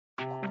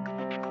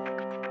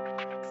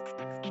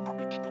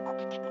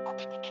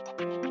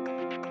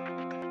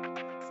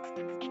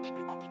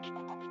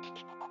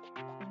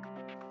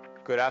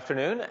Good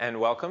afternoon and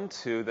welcome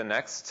to the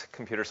next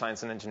Computer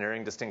Science and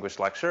Engineering Distinguished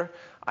Lecture.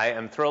 I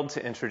am thrilled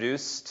to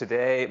introduce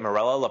today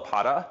Mirella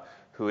Lapata,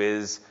 who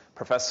is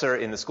professor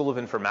in the School of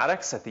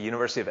Informatics at the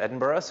University of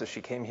Edinburgh. So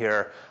she came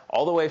here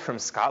all the way from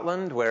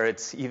Scotland, where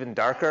it's even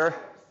darker.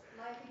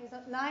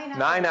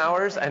 9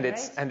 hours, and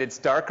it's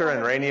darker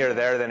and rainier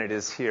there than it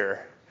is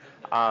here.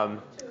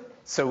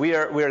 So we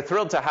are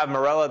thrilled to have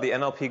Mirella. The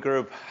NLP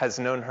group has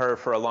known her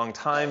for a long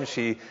time.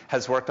 She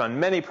has worked on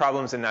many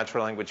problems in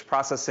natural language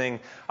processing.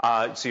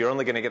 So you're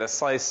only going to get a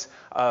slice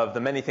of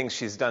the many things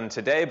she's done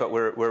today, but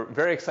we're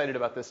very excited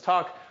about this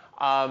talk.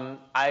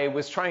 I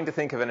was trying to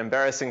think of an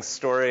embarrassing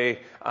story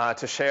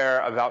to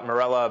share about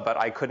Mirella, but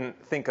I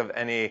couldn't think of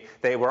any.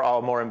 They were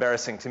all more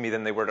embarrassing to me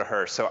than they were to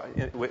her. So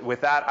with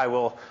that, I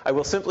will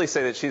simply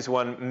say that she's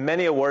won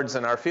many awards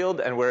in our field,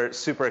 and we're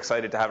super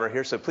excited to have her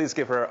here. So please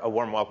give her a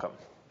warm welcome.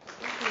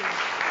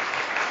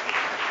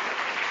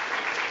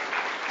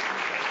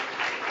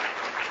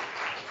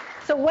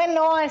 So when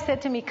Noah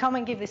said to me, come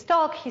and give this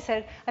talk,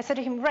 I said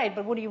to him, right,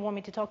 but what do you want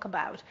me to talk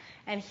about?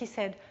 And he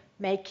said,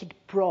 make it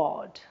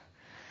broad.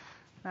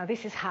 Now,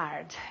 this is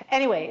hard.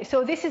 Anyway,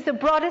 so this is the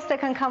broadest I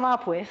can come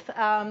up with.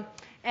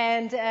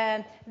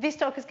 This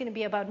talk is going to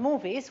be about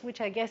movies,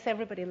 which I guess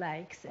everybody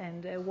likes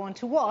and want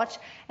to watch.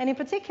 And in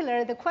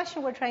particular, the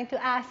question we're trying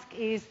to ask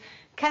is,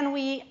 can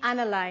we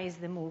analyze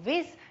the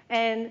movies?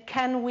 And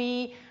can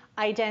we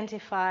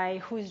identify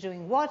who's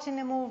doing what in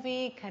a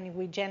movie? Can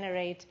we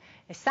generate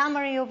a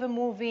summary of a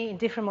movie in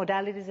different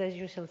modalities, as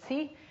you shall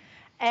see?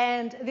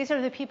 And these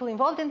are the people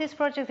involved in this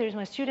project. There's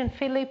my student,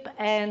 Philip,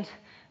 and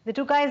the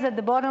two guys at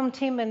the bottom,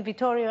 Tim and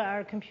Vittorio,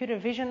 are computer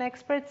vision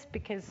experts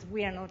because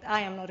I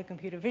am not a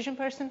computer vision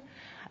person.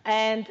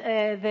 And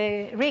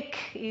Rick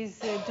is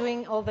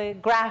doing all the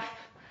graph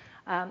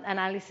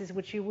analysis,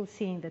 which you will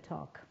see in the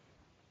talk.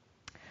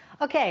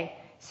 Okay,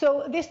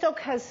 so this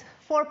talk has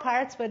 4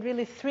 parts, but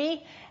really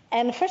 3.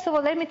 And first of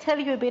all, let me tell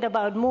you a bit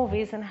about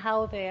movies and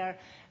how they are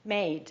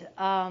made.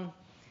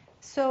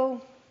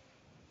 So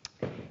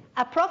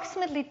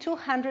approximately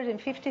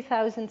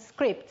 250,000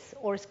 scripts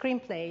or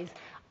screenplays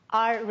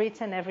are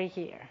written every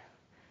year.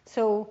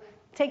 So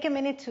take a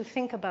minute to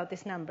think about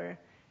this number.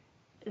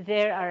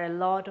 There are a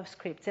lot of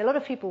scripts. A lot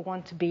of people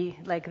want to be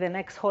like the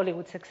next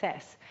Hollywood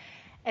success.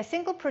 A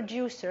single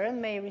producer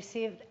may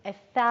receive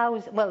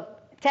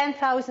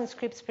 10,000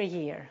 scripts per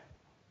year.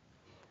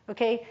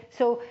 Okay,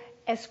 so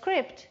a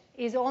script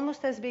is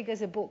almost as big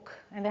as a book,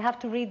 and they have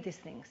to read these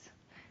things,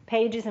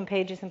 pages and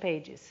pages and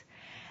pages.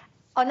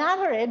 On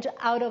average,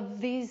 out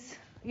of these,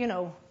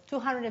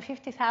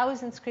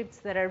 250,000 scripts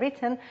that are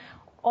written,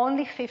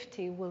 only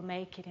 50 will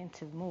make it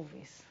into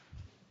movies.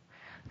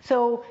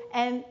 So,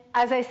 and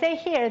as I say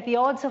here, the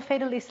odds of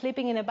fatally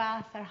sleeping in a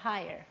bath are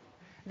higher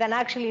than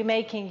actually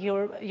making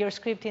your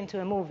script into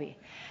a movie.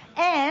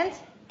 And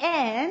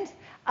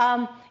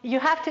you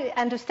have to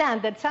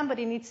understand that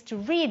somebody needs to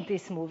read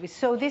this movie.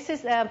 So this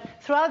is,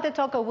 throughout the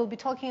talk, I will be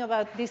talking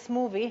about this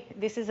movie.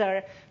 This is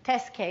our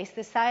test case,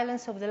 The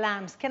Silence of the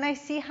Lambs. Can I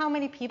see how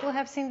many people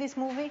have seen this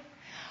movie?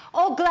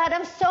 Oh, glad,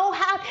 I'm so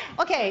happy.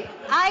 Okay,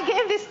 I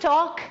gave this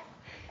talk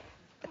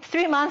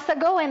 3 months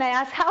ago, and I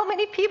asked how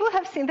many people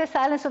have seen The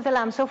Silence of the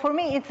Lambs. So for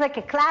me, it's like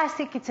a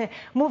classic. It's a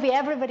movie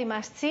everybody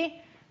must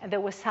see, and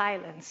there was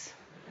silence.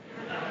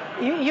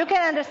 You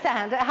can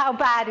understand how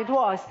bad it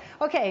was.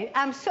 Okay,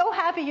 I'm so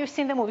happy you've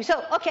seen the movie.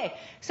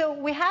 So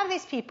we have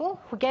these people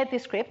who get the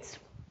scripts,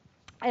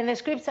 and the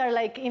scripts are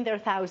like in their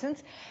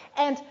thousands.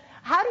 And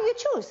how do you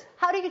choose?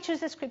 How do you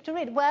choose a script to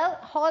read? Well,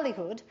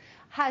 Hollywood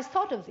has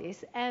thought of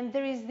this, and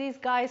there is these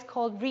guys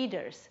called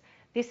readers.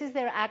 This is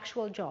their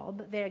actual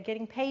job. They're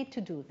getting paid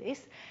to do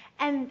this.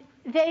 And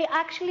they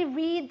actually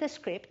read the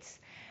scripts,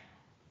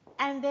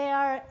 and they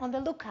are on the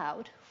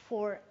lookout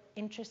for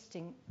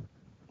interesting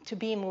to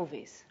be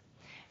movies.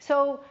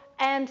 So,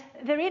 and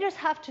the readers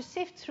have to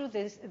sift through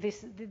this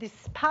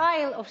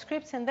pile of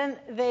scripts, and then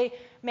they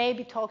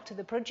maybe talk to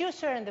the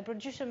producer, and the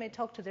producer may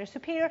talk to their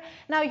superior.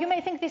 Now, you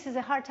may think this is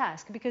a hard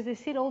task because they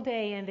sit all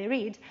day and they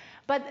read,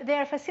 but they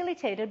are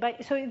facilitated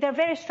so they're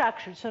very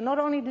structured. So not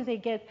only do they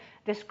get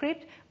the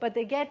script, but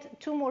they get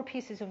 2 more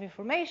pieces of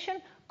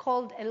information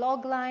called a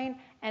logline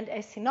and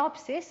a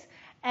synopsis.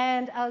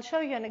 And I'll show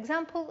you an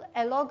example.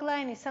 A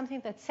logline is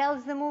something that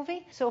sells the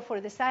movie. So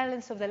for The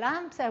Silence of the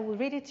Lambs, I will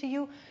read it to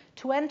you.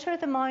 To enter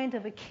the mind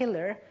of a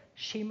killer,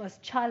 she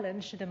must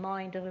challenge the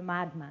mind of a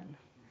madman.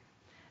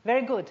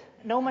 Very good.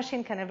 No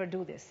machine can ever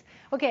do this.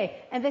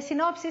 Okay, and the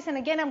synopsis, and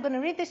again, I'm going to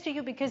read this to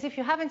you because if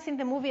you haven't seen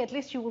the movie, at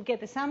least you will get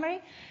the summary.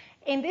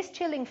 In this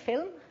chilling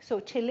film, so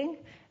chilling,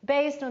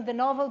 based on the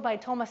novel by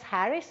Thomas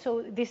Harris,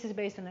 so this is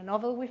based on a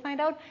novel, we find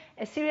out,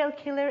 a serial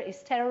killer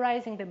is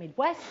terrorizing the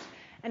Midwest.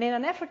 And in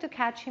an effort to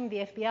catch him,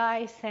 the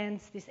FBI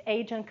sends this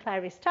agent,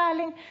 Clarice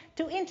Starling,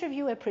 to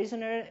interview a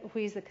prisoner who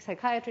is the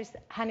psychiatrist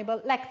Hannibal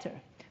Lecter.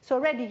 So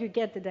already you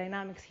get the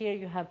dynamics here.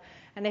 You have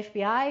an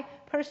FBI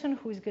person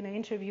who is going to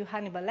interview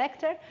Hannibal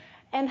Lecter.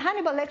 And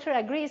Hannibal Lecter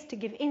agrees to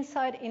give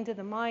insight into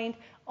the mind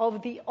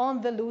of the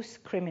on-the-loose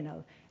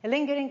criminal, a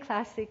lingering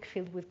classic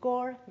filled with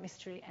gore,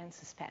 mystery, and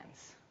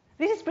suspense.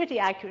 This is pretty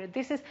accurate.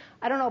 This is,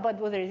 I don't know about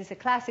whether it is a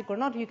classic or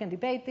not, you can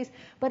debate this,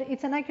 but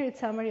it's an accurate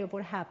summary of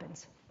what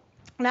happens.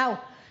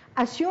 Now,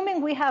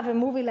 assuming we have a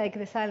movie like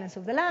The Silence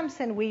of the Lambs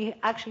and we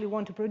actually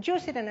want to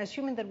produce it, and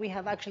assuming that we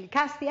have actually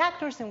cast the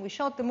actors and we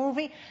shot the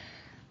movie,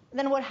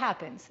 then what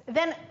happens?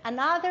 Then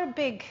another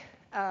big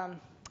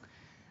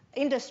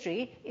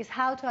industry is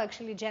how to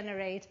actually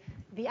generate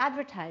the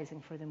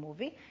advertising for the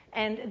movie.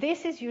 And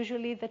this is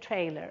usually the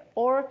trailer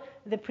or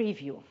the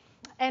preview.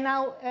 And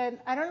now,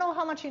 I don't know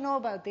how much you know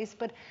about this,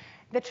 but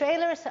the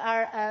trailers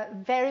are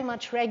very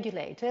much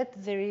regulated.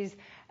 There is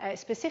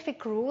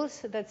specific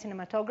rules that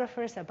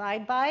cinematographers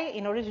abide by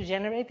in order to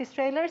generate these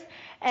trailers.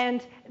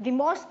 And the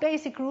most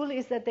basic rule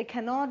is that they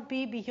cannot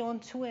be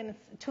beyond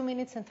 2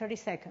 minutes and 30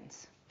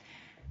 seconds.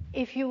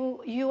 If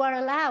you are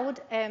allowed,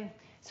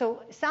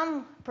 so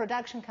some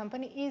production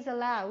company is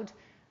allowed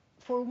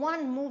for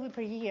one movie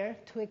per year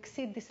to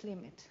exceed this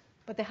limit,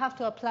 but they have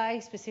to apply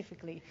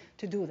specifically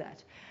to do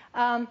that.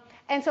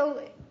 And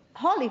so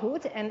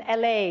Hollywood and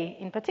LA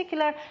in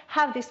particular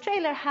have these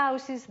trailer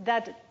houses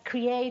that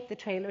create the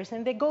trailers,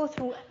 and they go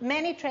through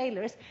many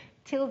trailers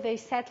till they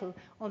settle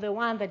on the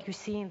one that you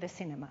see in the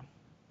cinema.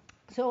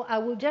 So I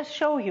will just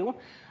show you,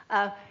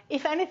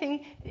 if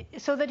anything,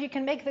 so that you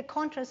can make the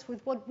contrast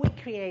with what we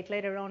create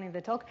later on in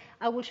the talk,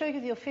 I will show you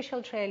the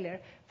official trailer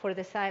for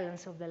The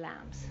Silence of the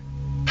Lambs.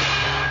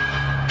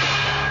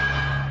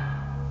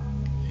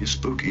 You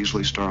spook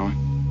easily, Starling?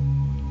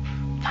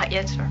 Not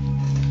yet, sir.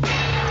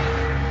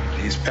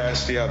 He's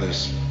past the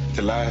others.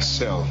 The last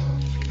cell.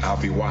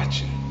 I'll be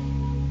watching.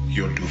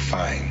 You'll do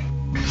fine.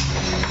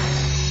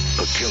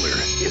 A killer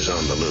is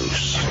on the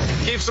loose.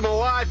 Keeps them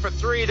alive for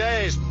 3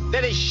 days.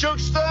 Then he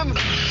shoots them,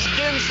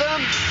 skins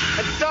them,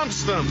 and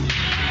dumps them.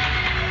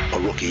 A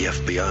rookie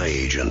FBI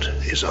agent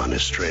is on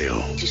his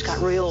trail. He's got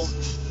real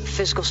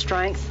physical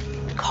strength,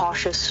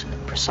 cautious,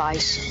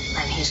 precise,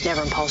 and he's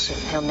never impulsive.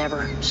 He'll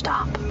never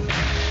stop.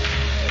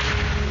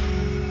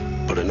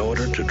 But in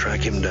order to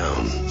track him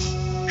down,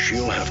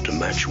 she'll have to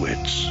match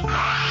wits.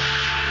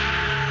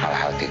 I'll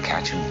help you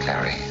catch him,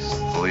 Clary.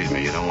 Believe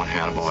me, you don't want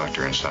Hannibal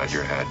Lecter inside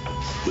your head.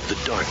 With the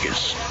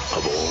darkest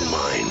of all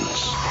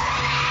minds.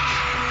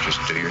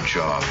 Just do your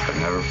job, but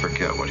never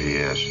forget what he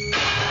is.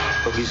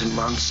 Oh, he's a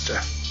monster.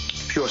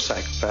 Pure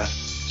psychopath.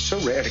 So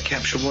rare to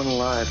capture one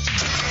alive.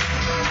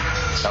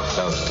 So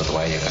close to the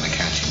way you're going to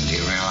catch him. Do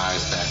you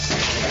realize that?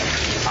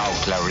 Oh,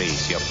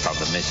 Clarice, your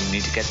problem is you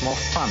need to get more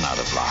fun out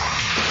of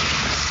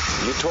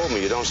life. You told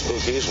me you don't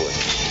spook easily.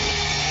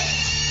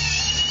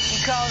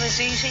 You call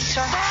this easy,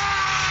 sir?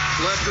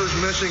 Lecter's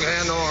missing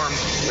an arm.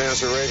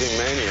 Man's a raving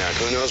maniac.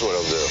 Who knows what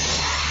he'll do?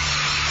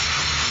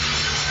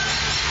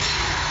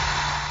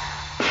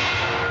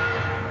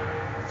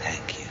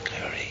 Thank you,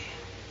 Clarice.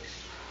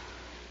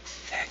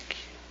 Thank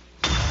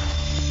you.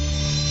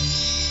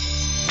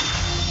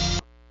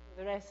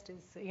 The rest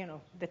is,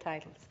 the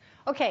titles.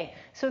 Okay,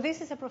 so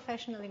this is a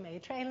professionally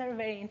made trailer,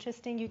 very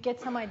interesting. You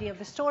get some idea of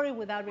the story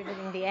without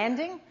revealing the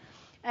ending.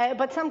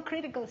 But some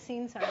critical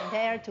scenes are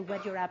there to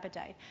whet your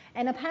appetite.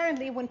 And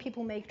apparently, when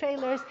people make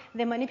trailers,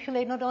 they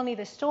manipulate not only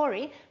the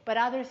story, but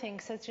other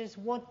things, such as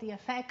what the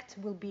effect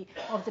will be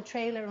of the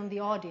trailer on the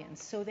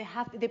audience. So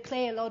they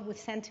play a lot with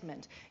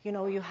sentiment.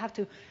 You have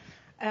to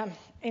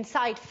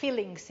incite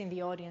feelings in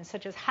the audience,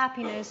 such as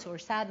happiness or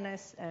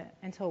sadness,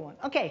 and so on.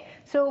 Okay,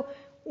 so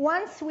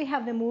once we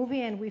have the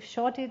movie and we've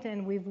shot it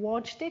and we've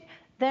watched it,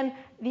 then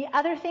the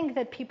other thing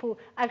that people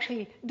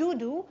actually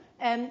do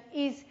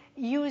is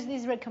use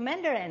these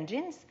recommender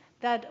engines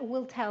that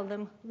will tell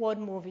them what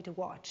movie to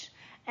watch.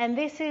 And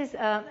this is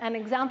an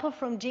example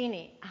from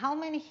Genie. How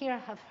many here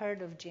have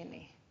heard of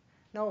Genie?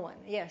 No one,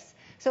 yes.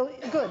 So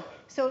good.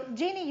 So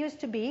Genie used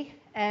to be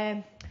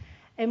a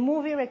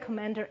movie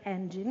recommender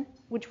engine,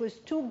 which was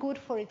too good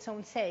for its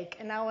own sake.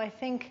 And now I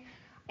think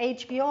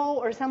HBO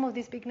or some of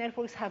these big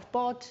networks have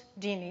bought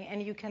Genie,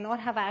 and you cannot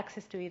have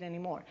access to it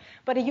anymore.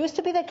 But it used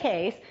to be the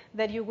case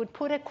that you would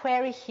put a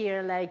query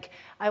here like,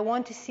 I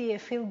want to see a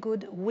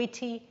feel-good,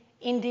 witty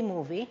indie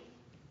movie,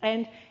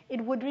 and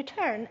it would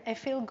return a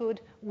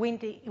feel-good,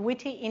 witty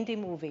indie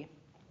movie.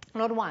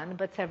 Not one,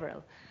 but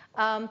several.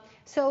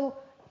 So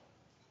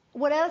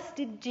what else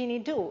did Genie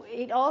do?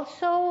 It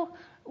also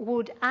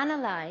would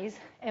analyze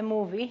a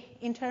movie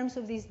in terms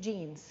of these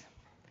genes.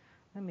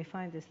 Let me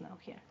find this now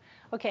here.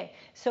 Okay,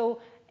 so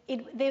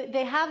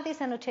they have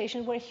this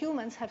annotation where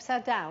humans have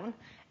sat down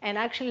and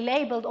actually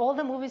labeled all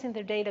the movies in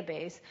their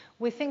database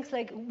with things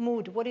like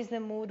mood. What is the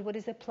mood? What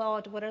is the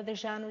plot? What are the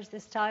genres, the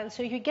style?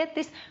 So you get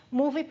this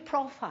movie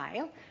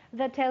profile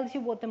that tells you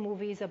what the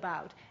movie is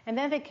about. And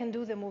then they can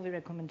do the movie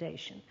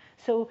recommendation.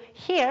 So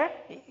here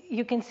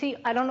you can see,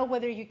 I don't know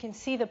whether you can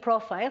see the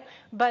profile,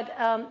 but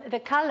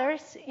the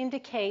colors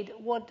indicate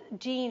what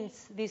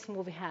genes this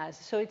movie has.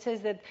 So it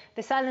says that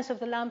The Silence of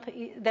the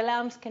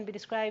Lambs can be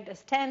described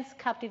as tense,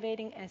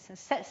 captivating, and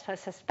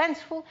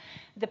suspenseful.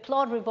 The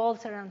plot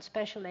revolves around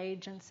special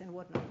agents and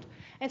whatnot.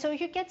 And so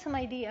you get some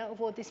idea of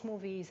what this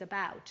movie is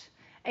about.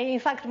 And in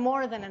fact,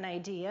 more than an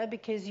idea,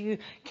 because you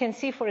can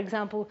see, for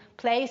example,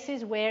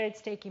 places where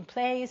it's taking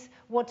place,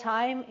 what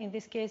time. In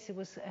this case, it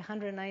was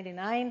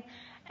 199,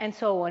 and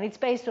so on. It's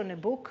based on a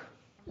book.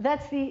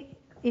 That's the,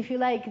 if you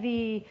like,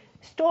 the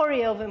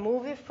story of a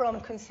movie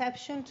from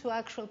conception to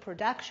actual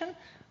production.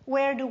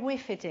 Where do we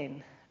fit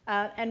in?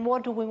 And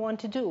what do we want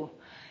to do?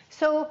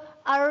 So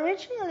our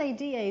original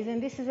idea is,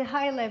 and this is a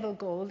high-level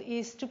goal,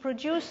 is to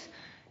produce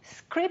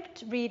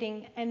script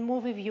reading and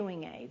movie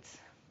viewing aids.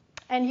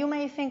 And you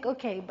may think,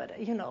 okay, but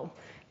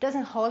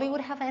doesn't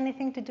Hollywood have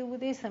anything to do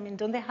with this? I mean,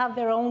 don't they have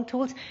their own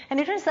tools? And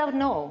it turns out,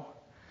 no.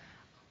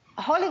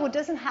 Hollywood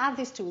doesn't have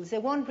these tools. They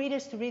want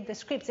readers to read the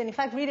scripts. And in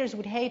fact, readers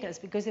would hate us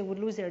because they would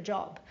lose their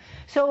job.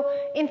 So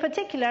in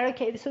particular,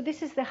 okay, so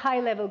this is the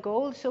high-level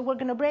goal. So we're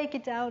going to break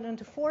it down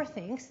into 4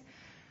 things.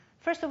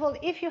 First of all,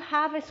 if you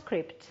have a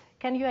script,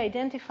 can you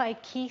identify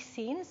key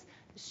scenes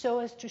so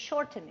as to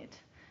shorten it?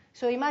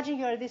 So imagine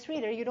you're this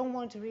reader. You don't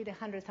want to read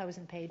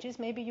 100,000 pages.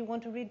 Maybe you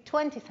want to read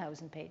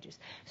 20,000 pages.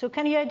 So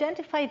can you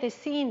identify the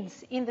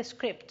scenes in the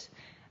script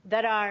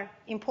that are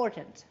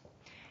important?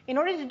 In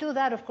order to do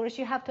that, of course,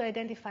 you have to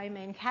identify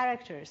main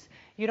characters.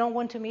 You don't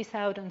want to miss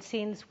out on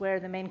scenes where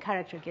the main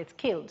character gets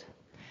killed.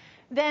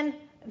 Then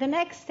the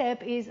next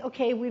step is,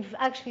 okay, we've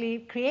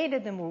actually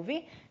created the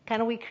movie.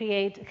 Can we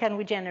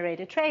generate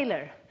a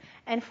trailer?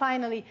 And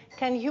finally,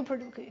 can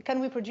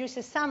we produce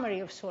a summary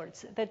of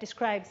sorts that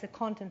describes the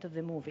content of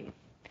the movie?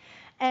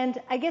 And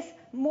I guess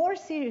more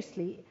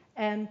seriously,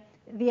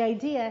 the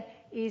idea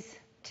is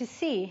to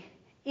see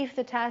if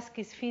the task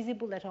is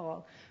feasible at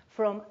all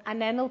from an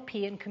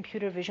NLP and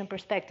computer vision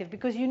perspective,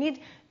 because you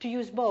need to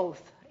use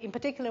both, in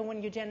particular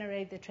when you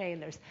generate the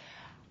trailers.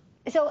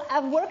 So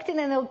I've worked in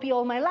NLP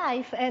all my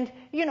life, and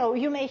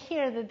you may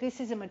hear that this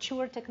is a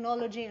mature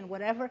technology and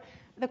whatever.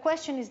 The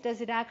question is,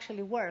 does it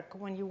actually work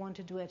when you want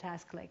to do a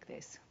task like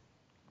this?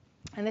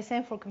 And the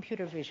same for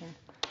computer vision.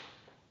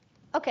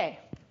 Okay,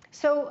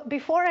 so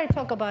before I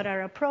talk about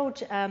our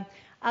approach,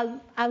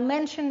 I'll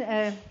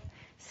mention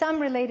some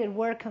related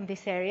work on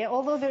this area.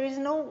 Although there is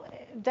no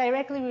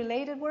directly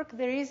related work,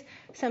 there is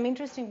some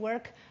interesting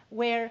work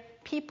where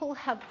people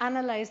have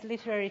analyzed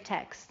literary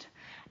text.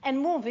 And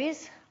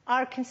movies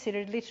are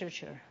considered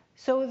literature.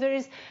 So there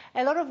is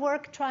a lot of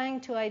work trying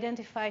to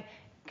identify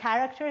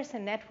characters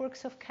and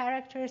networks of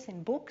characters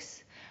in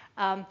books,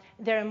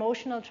 their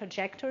emotional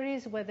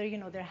trajectories, whether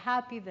they're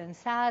happy, then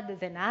sad,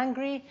 then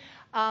angry,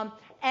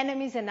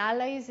 enemies and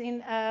allies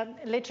in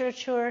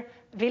literature,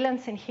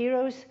 villains and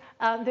heroes.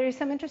 There is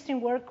some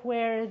interesting work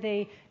where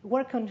they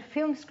work on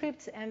film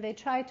scripts and they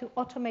try to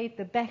automate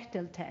the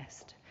Bechdel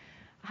test.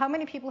 How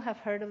many people have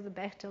heard of the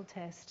Bechdel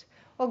test?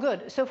 Oh,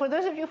 good. So for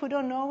those of you who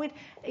don't know it,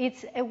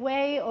 it's a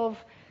way of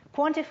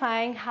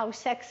quantifying how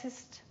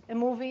sexist a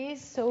movie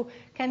is. So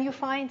can you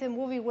find a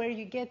movie where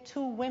you get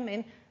 2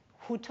 women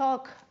who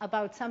talk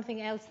about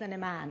something else than a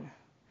man?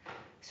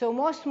 So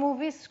most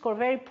movies score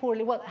very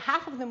poorly. Well,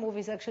 half of the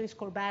movies actually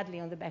score badly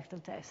on the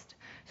Bechdel test.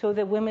 So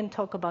the women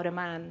talk about a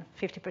man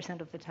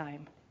 50% of the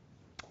time.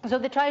 So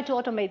they try to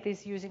automate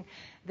this using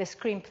the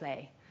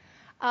screenplay.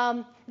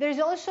 There is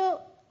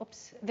also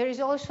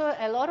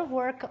a lot of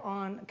work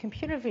on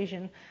computer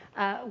vision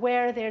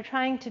where they're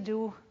trying to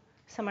do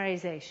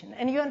summarization.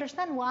 And you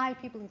understand why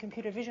people in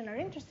computer vision are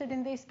interested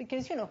in this,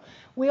 because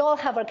we all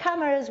have our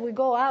cameras, we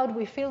go out,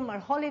 we film our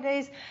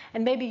holidays,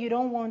 and maybe you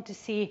don't want to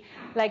see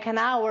like an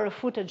hour of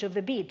footage of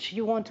the beach.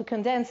 You want to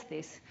condense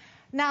this.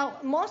 Now,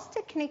 most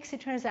techniques,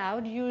 it turns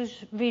out,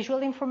 use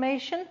visual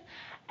information,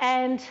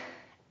 and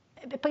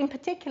in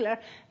particular,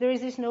 there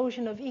is this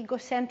notion of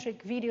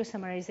egocentric video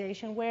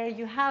summarization, where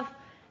you have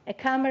a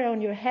camera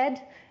on your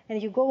head,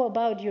 and you go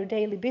about your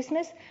daily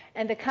business,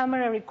 and the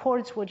camera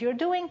records what you're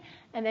doing,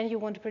 and then you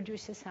want to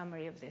produce a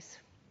summary of this.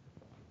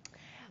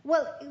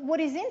 Well, what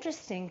is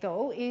interesting,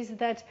 though, is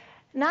that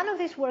none of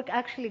this work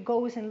actually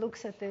goes and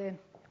looks at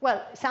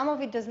some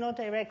of it does not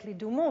directly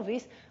do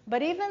movies,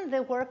 but even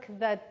the work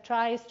that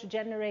tries to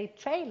generate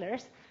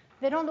trailers,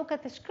 they don't look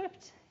at the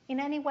script in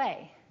any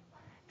way.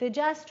 They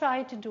just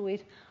try to do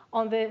it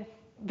on the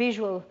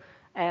visual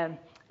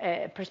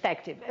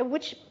perspective,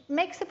 which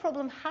makes the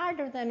problem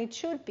harder than it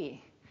should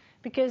be,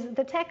 because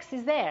the text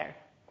is there.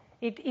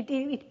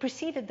 It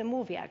preceded the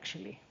movie,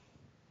 actually.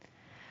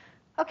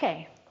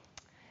 Okay,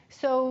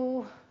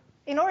 so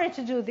in order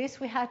to do this,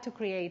 we had to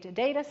create a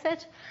data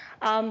set,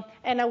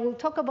 and I will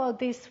talk about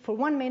this for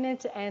 1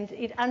 minute, and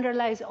it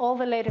underlies all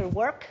the later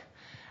work.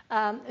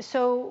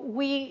 So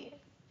we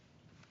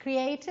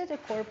created a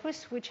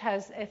corpus which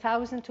has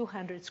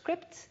 1,200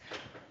 scripts.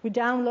 We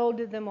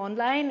downloaded them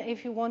online.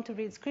 If you want to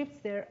read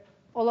scripts, they're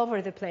all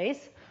over the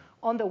place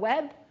on the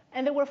web.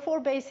 And there were 4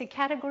 basic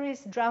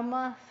categories: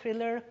 drama,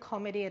 thriller,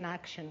 comedy, and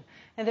action.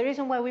 And the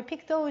reason why we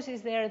picked those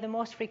is they're the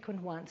most frequent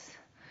ones.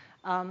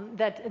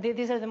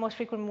 These are the most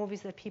frequent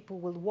movies that people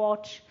will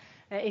watch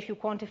if you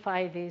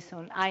quantify this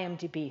on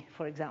IMDb,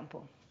 for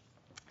example.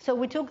 So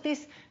we took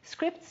these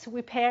scripts,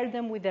 we paired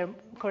them with their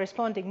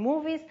corresponding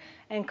movies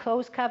and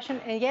closed caption.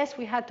 And yes,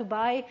 we had to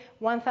buy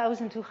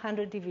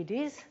 1,200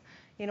 DVDs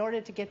in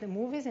order to get the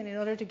movies and in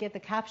order to get the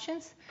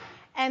captions.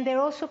 And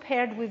they're also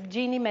paired with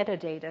gene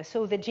metadata,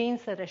 so the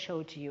genes that I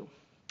showed to you.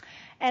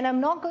 And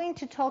I'm not going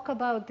to talk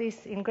about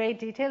this in great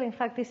detail. In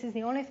fact, this is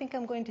the only thing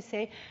I'm going to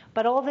say.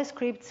 But all the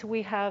scripts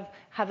we have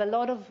a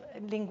lot of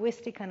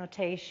linguistic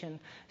annotation.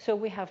 So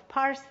we have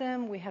parsed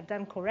them. We have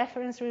done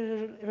coreference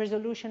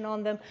resolution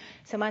on them,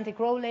 semantic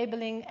row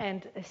labeling,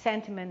 and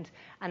sentiment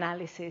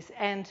analysis.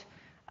 And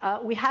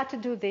we had to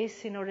do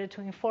this in order to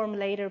inform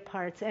later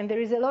parts. And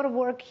there is a lot of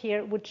work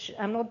here, which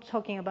I'm not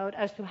talking about,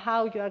 as to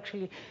how you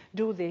actually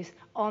do this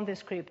on the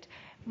script.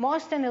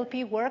 Most NLP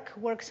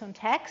works on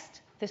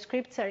text. The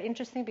scripts are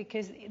interesting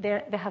because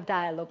they have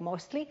dialogue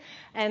mostly.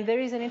 And there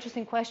is an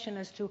interesting question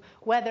as to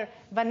whether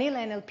vanilla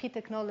NLP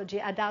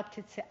technology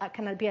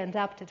can be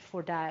adapted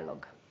for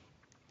dialogue.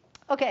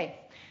 OK,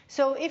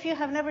 so if you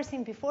have never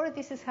seen it before,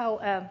 this is how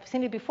a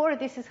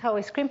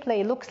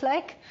screenplay looks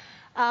like.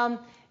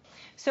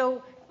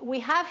 So we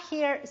have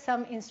here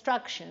some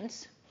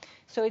instructions.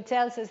 So it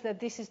tells us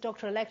that this is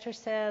Dr. Lecter's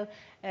cell,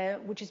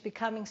 which is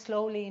becoming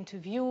slowly into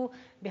view.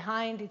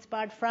 Behind, it's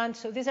barred front.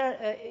 So these are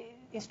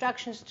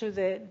instructions to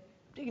the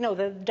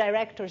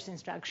director's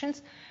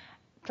instructions.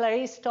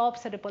 Clarice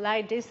stops at a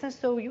polite distance.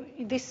 So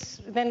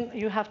then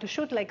you have to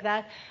shoot like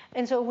that.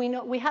 And so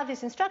we have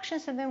these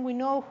instructions, and then we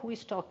know who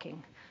is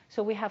talking.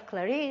 So we have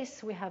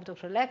Clarice, we have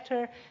Dr.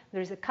 Lecter.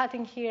 There is a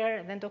cutting here,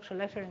 and then Dr.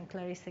 Lecter and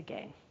Clarice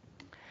again.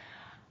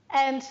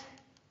 And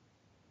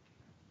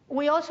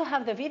we also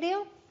have the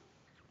video,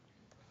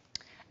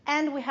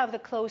 and we have the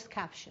closed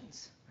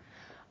captions.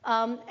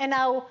 And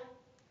now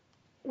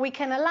we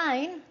can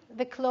align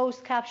the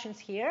closed captions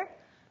here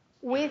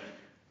with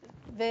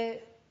the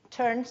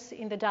turns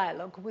in the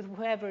dialogue, with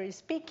whoever is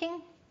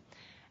speaking.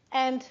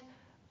 And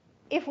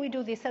if we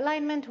do this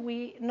alignment,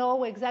 we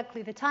know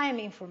exactly the time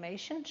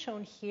information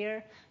shown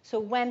here, so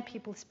when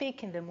people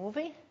speak in the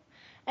movie.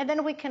 And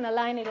then we can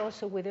align it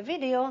also with the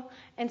video.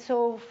 And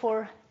so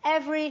for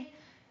every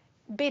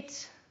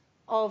bit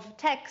of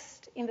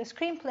text in the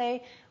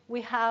screenplay,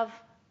 we have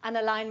an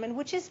alignment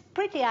which is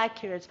pretty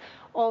accurate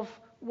of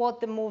what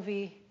the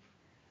movie,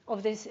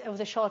 of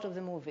the shot of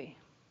the movie.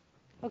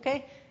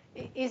 Okay?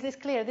 Is this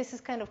clear? This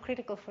is kind of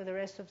critical for the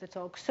rest of the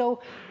talk.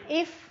 So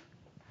if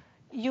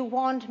you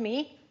want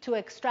me to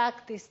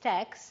extract this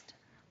text,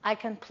 I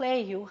can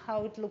play you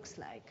how it looks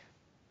like.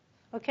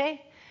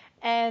 Okay?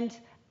 And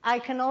I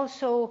can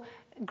also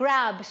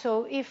grab.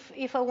 So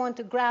if I want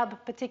to grab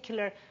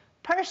particular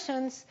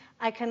persons,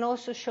 I can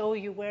also show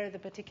you where the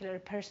particular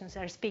persons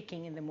are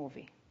speaking in the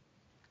movie.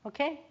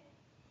 Okay?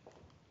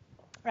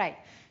 Right.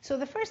 So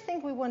the first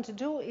thing we want to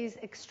do is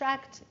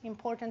extract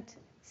important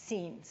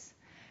scenes.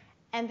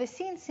 And the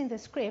scenes in the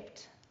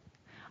script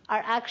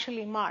are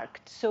actually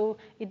marked. So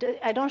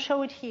I don't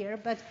show it here,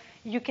 but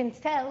you can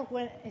tell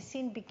when a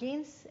scene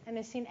begins and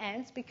a scene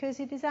ends because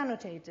it is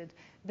annotated.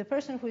 The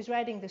person who is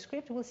writing the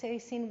script will say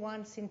scene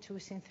 1, scene 2,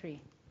 scene 3.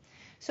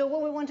 So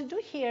what we want to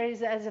do here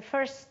is, as a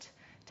first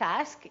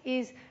task,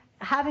 is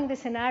having the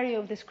scenario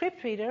of the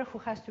script reader who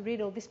has to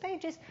read all these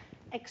pages,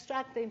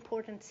 extract the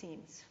important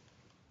scenes.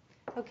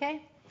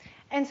 Okay?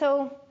 And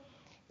so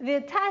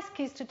the task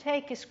is to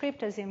take a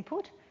script as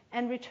input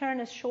and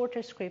return a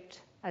shorter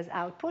script as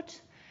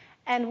output.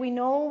 And we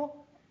know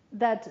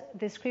that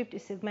the script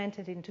is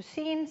segmented into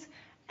scenes,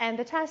 and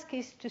the task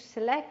is to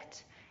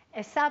select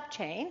a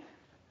subchain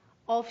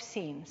of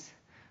scenes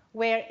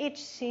where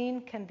each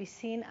scene can be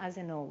seen as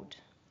a node.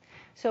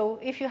 So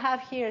if you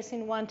have here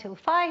scene 1 till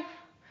 5,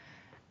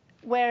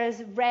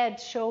 whereas red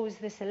shows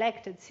the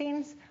selected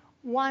scenes,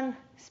 one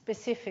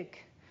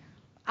specific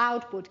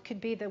output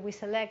could be that we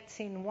select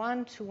scene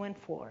 1, 2, and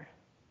 4.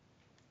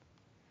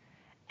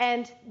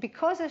 And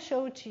because I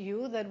showed to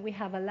you that we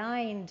have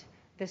aligned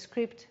the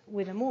script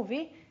with a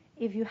movie,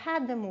 if you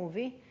had the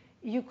movie,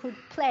 you could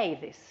play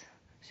this.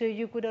 So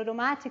you could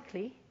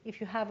automatically, if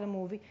you have a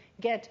movie,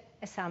 get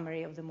a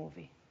summary of the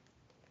movie.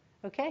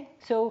 Okay?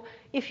 So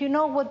if you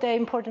know what the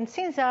important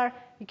scenes are,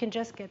 you can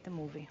just get the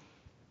movie.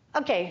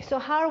 Okay, so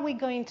how are we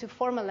going to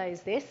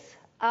formalize this?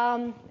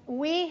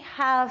 We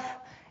have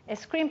a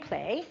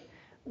screenplay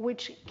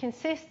which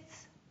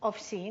consists of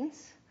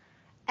scenes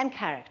and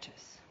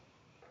characters.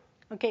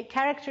 Okay,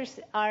 characters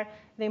are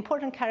the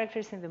important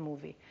characters in the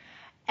movie.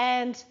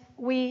 And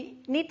we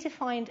need to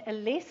find a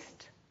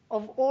list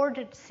of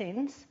ordered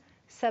scenes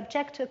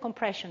subject to a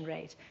compression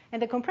rate.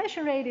 And the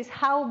compression rate is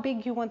how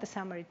big you want the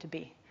summary to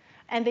be.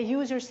 And the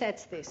user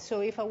sets this. So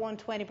if I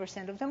want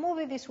 20% of the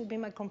movie, this will be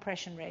my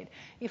compression rate.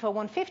 If I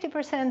want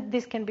 50%,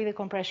 this can be the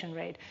compression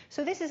rate.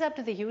 So this is up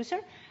to the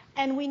user.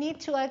 And we need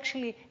to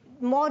actually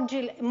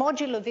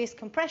modulo this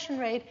compression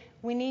rate.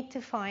 We need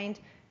to find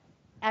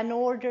an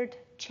ordered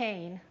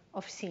chain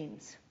of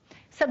scenes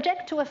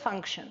subject to a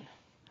function.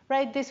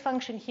 Right? This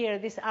function here,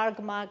 this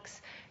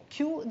argmax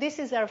q, this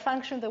is our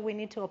function that we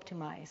need to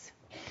optimize.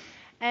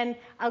 And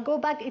I'll go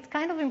back. It's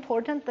kind of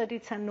important that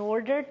it's an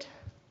ordered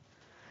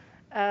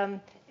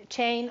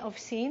chain of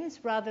scenes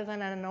rather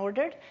than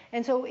unordered.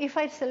 And so if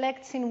I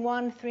select scene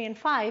 1, 3, and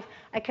 5,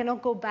 I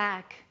cannot go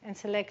back and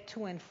select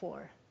 2 and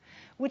 4.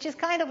 which is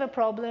kind of a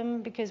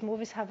problem because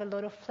movies have a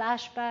lot of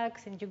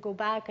flashbacks and you go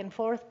back and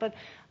forth, but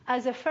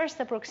as a first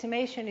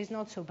approximation is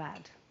not so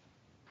bad.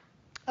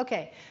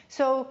 Okay,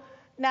 so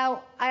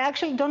now I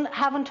actually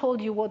haven't told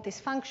you what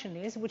this function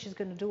is, which is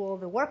going to do all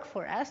the work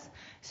for us.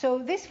 So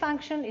this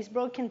function is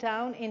broken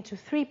down into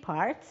 3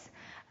 parts,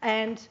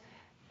 and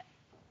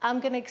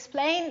I'm going to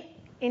explain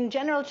in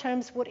general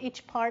terms what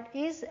each part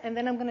is, and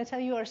then I'm going to tell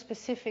you our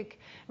specific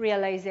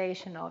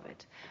realization of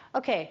it.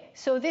 Okay,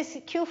 so this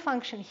Q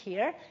function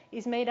here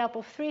is made up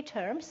of 3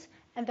 terms,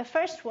 and the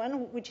first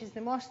one, which is the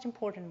most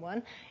important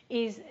one,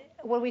 is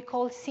what we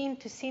call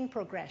scene-to-scene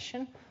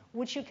progression,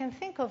 which you can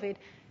think of it,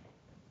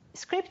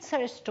 scripts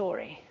are a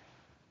story.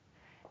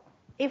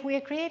 If we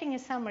are creating a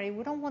summary,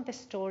 we don't want the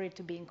story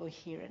to be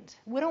incoherent.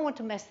 We don't want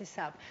to mess this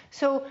up.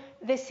 So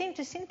the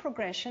scene-to-scene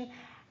progression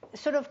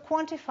sort of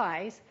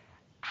quantifies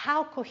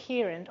how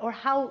coherent or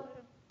how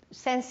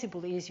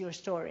sensible is your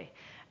story.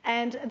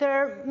 And there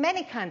are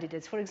many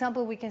candidates. For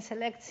example, we can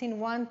select scene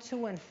 1,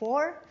 2, and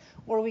 4,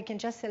 or we can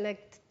just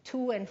select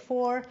 2 and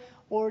 4,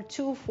 or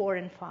 2, 4,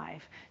 and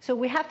 5. So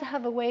we have to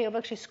have a way of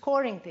actually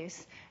scoring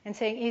this and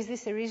saying, is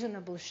this a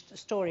reasonable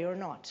story or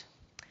not?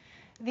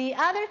 The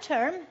other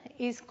term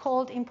is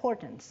called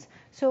importance.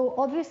 So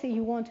obviously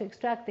you want to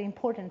extract the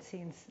important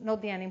scenes, not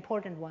the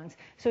unimportant ones.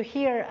 So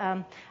here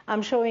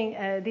I'm showing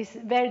these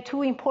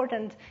 2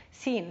 important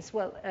scenes.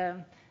 Well,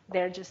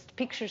 they're just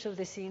pictures of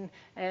the scene.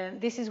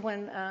 This is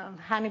when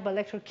Hannibal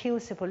Lecter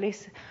kills a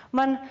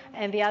policeman,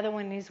 and the other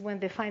one is when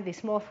they find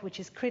this moth, which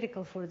is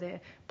critical for the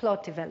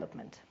plot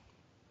development.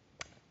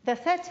 The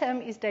third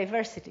term is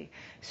diversity.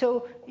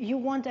 So you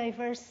want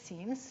diverse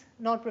scenes,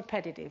 not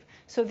repetitive.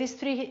 So these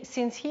 3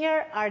 scenes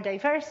here are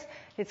diverse.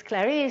 It's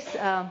Clarice.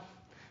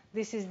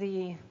 This is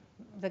the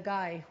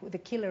guy, the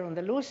killer on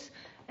the loose,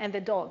 and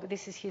the dog.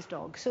 This is his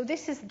dog. So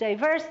this is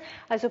diverse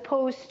as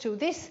opposed to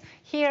this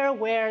here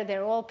where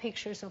they're all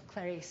pictures of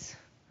Clarice.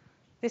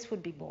 This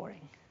would be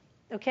boring.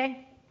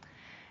 Okay?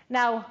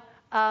 Now,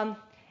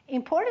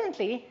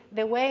 importantly,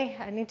 the way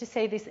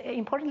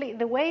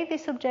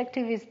this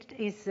objective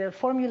is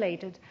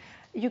formulated,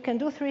 you can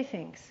do 3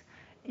 things.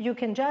 You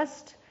can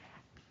just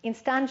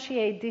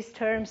instantiate these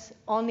terms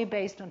only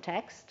based on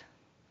text.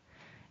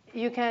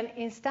 You can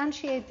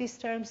instantiate these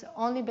terms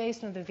only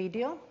based on the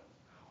video,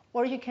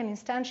 or you can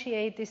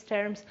instantiate these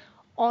terms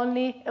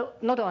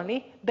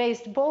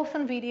based both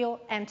on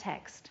video and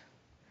text.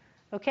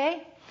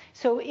 Okay?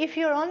 So if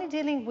you're only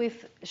dealing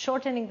with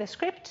shortening the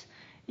script,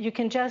 you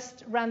can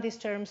just run these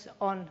terms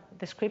on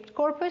the script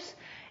corpus.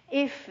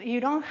 If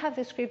you don't have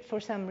the script for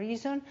some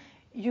reason,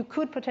 you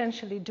could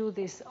potentially do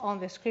this on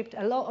the script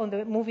on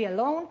the movie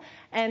alone.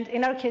 And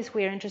in our case,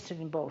 we are interested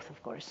in both,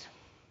 of course.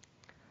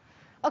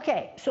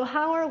 Okay, so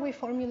how are we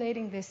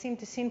formulating the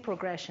scene-to-scene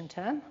progression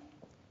term?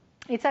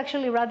 It's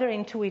actually rather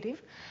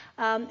intuitive.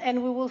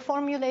 And we will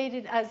formulate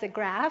it as a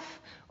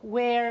graph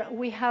where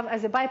we have,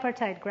 as a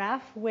bipartite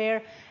graph,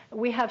 where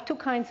we have 2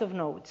 kinds of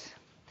nodes.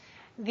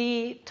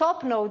 The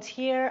top nodes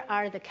here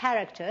are the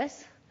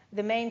characters,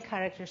 the main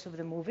characters of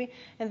the movie,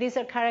 and these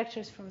are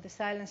characters from The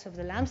Silence of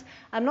the Lambs.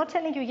 I'm not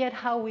telling you yet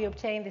how we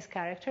obtain these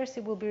characters.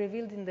 It will be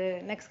revealed in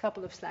the next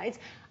couple of slides.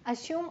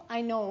 Assume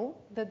I know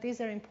that these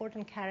are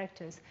important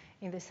characters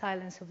in The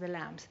Silence of the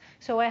Lambs.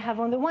 So I have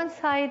on the one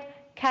side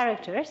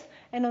characters,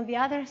 and on the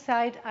other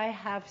side I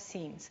have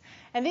scenes.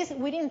 And this,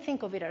 we didn't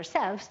think of it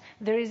ourselves.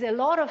 There is a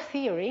lot of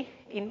theory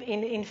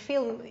in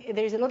film.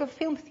 There is a lot of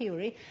film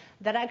theory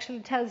that actually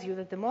tells you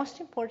that the most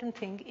important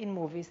thing in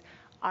movies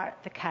are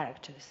the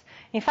characters.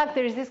 In fact,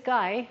 there is this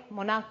guy,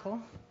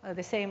 Monaco,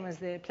 the same as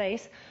the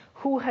place,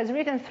 who has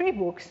written 3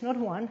 books, not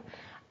 1,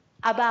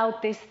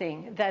 about this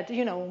thing, that,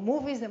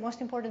 movies, the most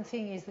important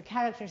thing is the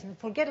characters, and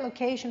forget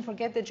location,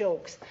 forget the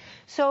jokes.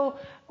 So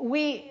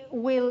we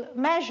will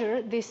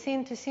measure the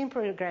scene-to-scene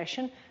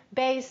progression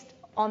based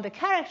on the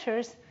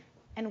characters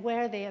and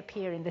where they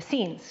appear in the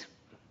scenes.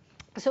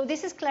 So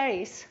this is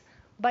Clarice.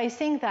 By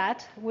seeing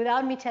that,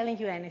 without me telling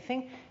you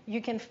anything,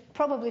 you can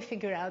probably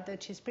figure out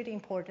that she's pretty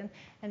important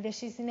and that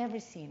she's in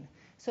every scene.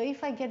 So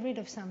if I get rid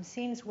of some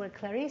scenes where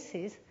Clarice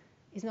is,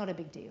 it's not a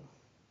big deal,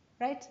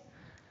 right?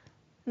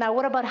 Now,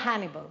 what about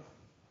Hannibal?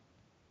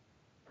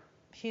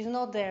 She's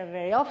not there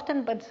very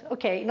often, but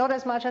okay, not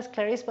as much as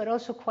Clarice, but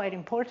also quite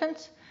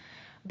important.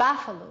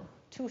 Buffalo,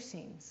 2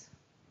 scenes.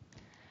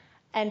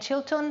 And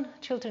Chilton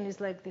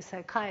is like the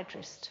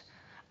psychiatrist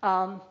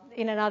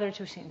in another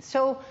 2 scenes.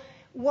 So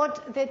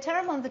what the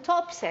term on the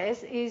top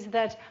says is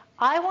that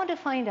I want to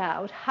find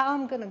out how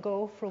I'm going to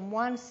go from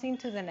one scene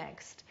to the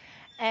next.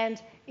 And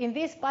in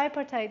this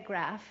bipartite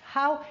graph,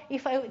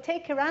 if I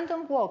take a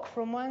random walk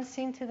from one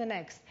scene to the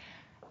next,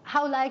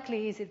 how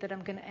likely is it that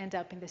I'm going to end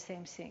up in the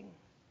same scene?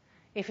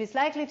 If it's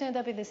likely to end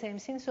up in the same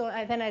scene,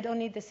 then I don't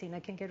need the scene. I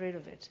can get rid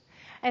of it.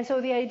 And so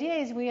the idea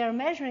is we are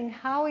measuring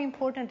how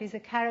important is a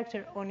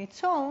character on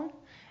its own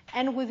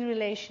and with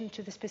relation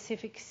to the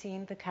specific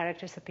scene the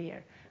characters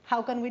appear.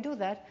 How can we do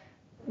that?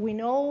 We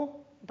know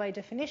by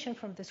definition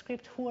from the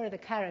script who are the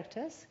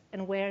characters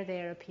and where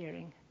they are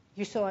appearing.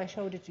 You saw I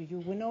showed it to you.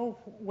 We know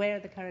where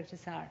the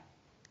characters are.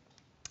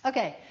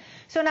 Okay,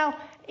 so now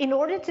in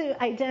order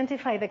to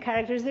identify the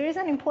characters, there is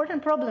an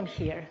important problem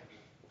here,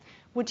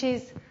 which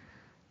is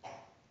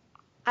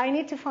I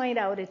need to find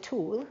out a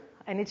tool,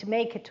 I need to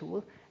make a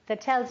tool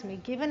that tells me,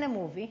 given a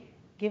movie,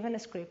 given a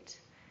script,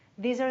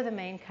 these are the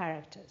main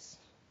characters.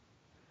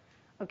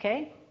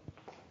 Okay?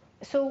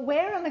 So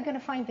where am I going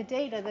to find the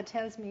data that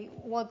tells me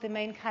what the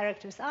main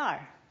characters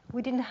are?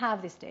 We didn't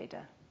have this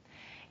data.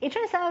 It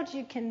turns out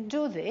you can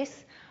do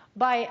this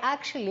by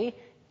actually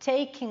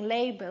taking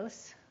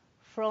labels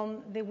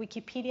from the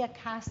Wikipedia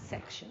cast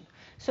section.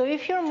 So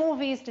if your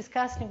movie is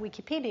discussed in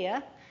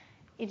Wikipedia,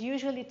 it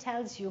usually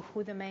tells you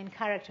who the main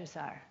characters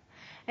are.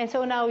 And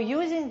so now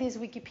using these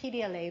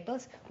Wikipedia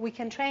labels, we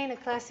can train a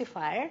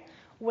classifier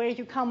where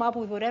you come up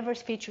with whatever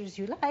features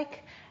you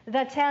like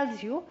that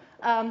tells you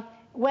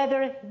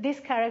whether this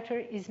character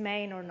is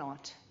main or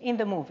not in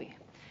the movie.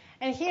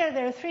 And here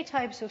there are three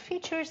types of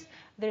features.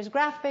 There's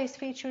graph-based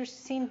features,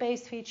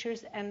 scene-based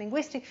features, and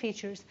linguistic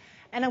features.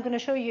 And I'm going to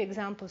show you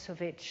examples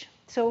of each.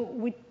 So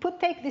we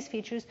take these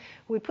features,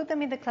 we put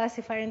them in the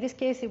classifier. In this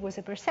case, it was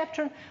a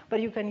perceptron, but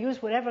you can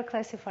use whatever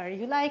classifier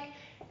you like,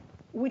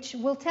 which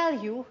will tell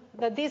you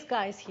that these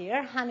guys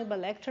here, Hannibal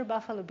Lecter,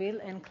 Buffalo Bill,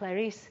 and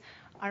Clarice,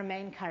 are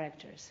main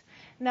characters.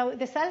 Now,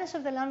 the Silence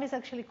of the Lambs is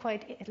actually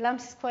quite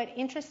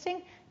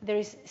interesting. There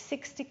is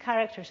 60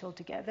 characters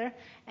altogether,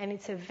 and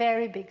it's a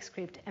very big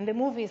script. And the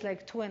movie is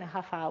like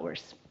 2.5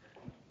 hours.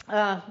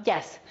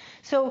 Yes.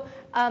 So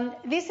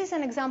this is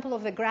an example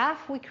of the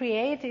graph we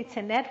create. It's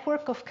a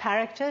network of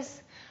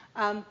characters.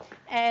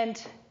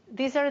 And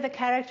these are the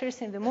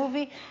characters in the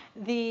movie.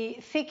 The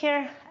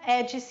thicker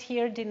edges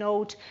here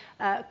denote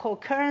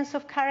co-occurrence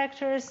of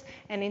characters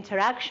and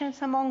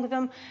interactions among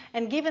them.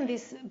 And given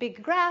this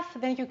big graph,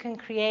 then you can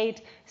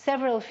create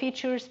several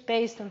features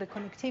based on the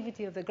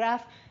connectivity of the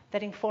graph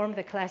that inform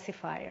the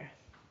classifier.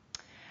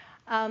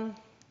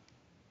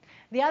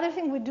 The other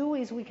thing we do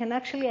is we can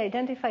actually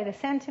identify the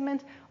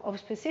sentiment of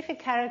specific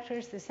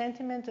characters, the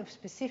sentiment of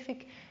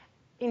specific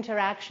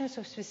interactions,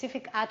 of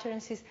specific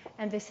utterances,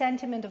 and the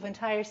sentiment of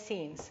entire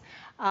scenes.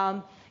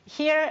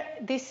 Here,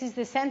 this is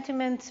the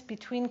sentiment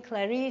between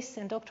Clarice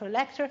and Dr.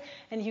 Lecter,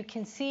 and you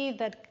can see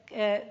that,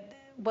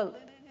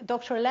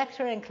 Dr.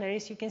 Lecter and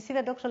Clarice, you can see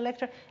that Dr.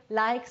 Lecter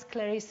likes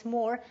Clarice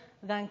more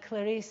than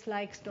Clarice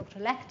likes Dr.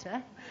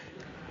 Lecter,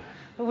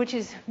 which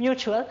is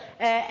mutual.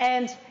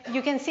 And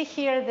you can see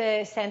here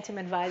the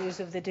sentiment values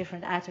of the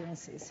different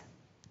utterances.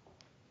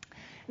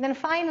 And then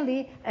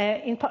finally,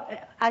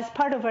 as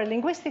part of our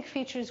linguistic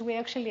features, we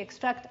actually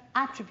extract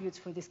attributes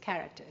for these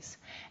characters.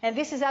 And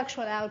this is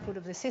actual output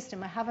of the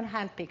system. I haven't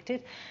handpicked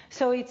it.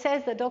 So it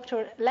says that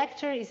Dr.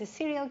 Lecter is a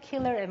serial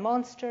killer, a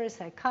monster, a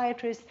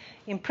psychiatrist,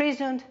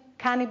 imprisoned,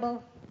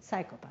 cannibal,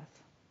 psychopath.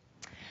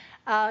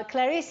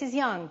 Clarice is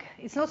young.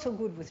 It's not so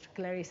good with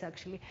Clarice,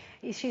 actually.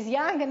 She's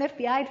young, an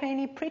FBI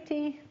trainee,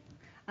 pretty,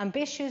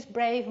 ambitious,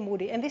 brave,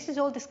 moody. And this is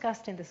all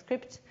discussed in the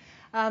script.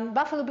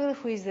 Buffalo Bill,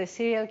 who is the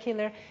serial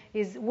killer,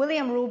 is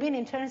William Rubin.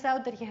 It turns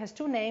out that he has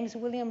two names.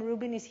 William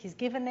Rubin is his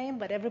given name,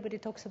 but everybody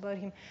talks about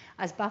him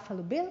as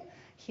Buffalo Bill.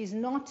 He's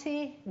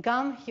naughty,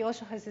 Gum. He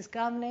also has this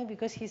Gum name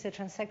because he's a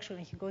transsexual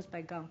and he goes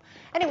by Gum.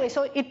 Anyway,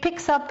 so it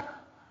picks up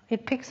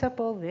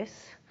all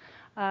this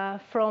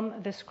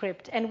from the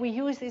script, and we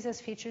use these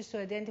as features to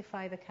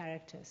identify the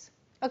characters.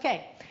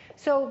 Okay,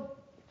 so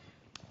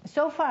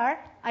far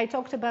I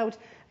talked about,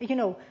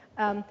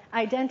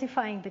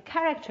 identifying the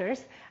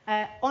characters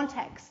on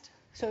text.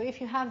 So if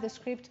you have the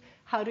script,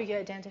 how do you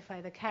identify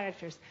the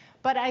characters?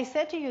 But I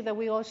said to you that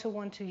we also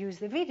want to use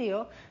the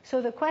video. So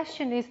the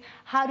question is,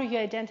 how do you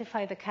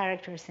identify the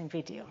characters in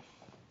video?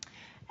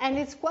 And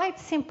it's quite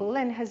simple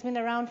and has been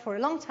around for a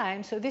long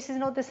time. So this is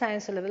not the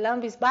Silence of the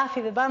Lambs, it's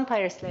Buffy the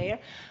Vampire Slayer.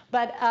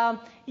 But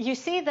you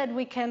see that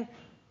we can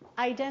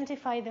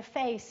identify the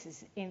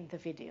faces in the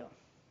video.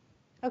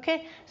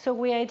 Okay, so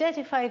we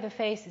identify the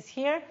faces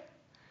here.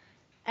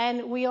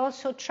 And we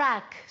also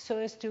track so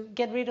as to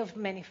get rid of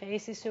many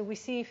faces. So we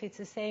see if it's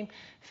the same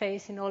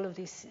face in all of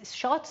these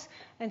shots.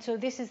 And so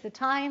this is the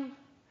time,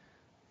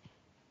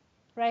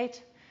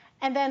 right?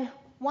 And then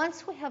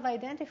once we have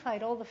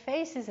identified all the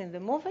faces in the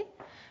movie,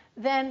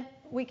 then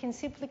we can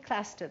simply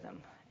cluster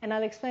them. And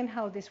I'll explain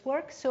how this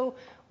works. So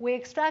we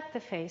extract the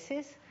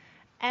faces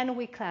and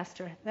we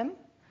cluster them.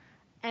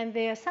 And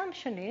the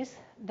assumption is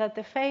that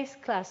the face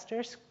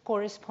clusters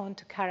correspond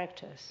to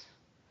characters.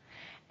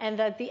 And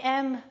that the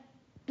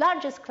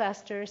largest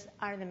clusters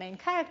are the main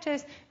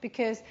characters,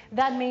 because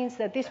that means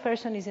that this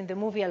person is in the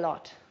movie a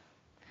lot,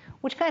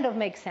 which kind of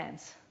makes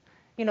sense.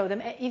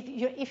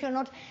 If you're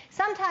not,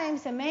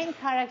 sometimes a main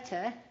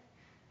character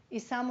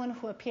is someone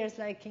who appears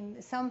like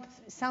in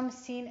some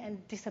scene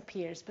and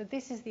disappears, but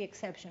this is the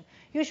exception.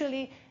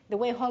 Usually, the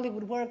way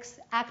Hollywood works,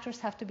 actors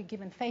have to be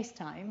given face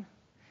time,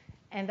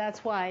 and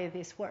that's why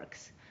this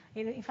works.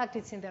 In fact,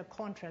 it's in their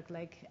contract,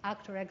 like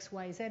actor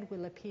XYZ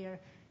will appear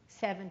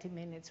 70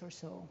 minutes or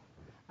so.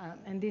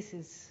 And this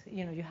is,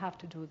 you have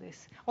to do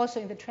this.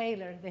 Also in the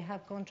trailer, they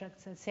have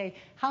contracts that say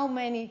how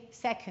many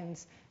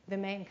seconds the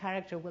main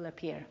character will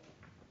appear.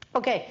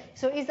 Okay,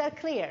 so is that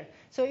clear?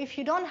 So if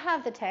you don't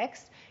have the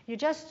text, you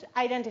just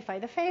identify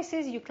the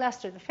faces, you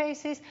cluster the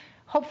faces.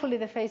 Hopefully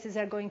the faces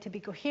are going to be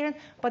coherent,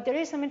 but there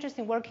is some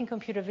interesting work in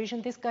computer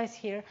vision. These guys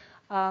here,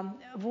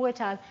 Wu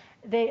et al.,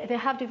 they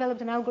have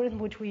developed an algorithm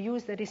which we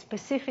use that is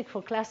specific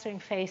for clustering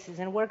faces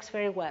and works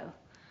very well.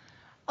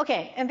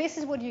 Okay, and this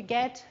is what you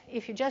get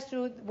if you just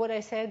do what I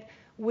said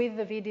with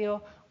the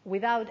video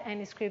without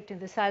any script in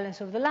the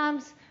silence of the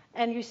lambs,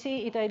 and you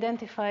see it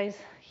identifies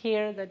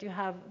here that you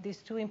have these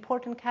two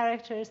important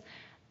characters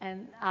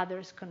and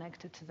others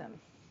connected to them.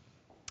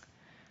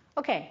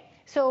 Okay,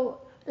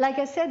 so like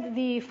I said,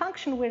 the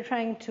function we're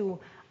trying to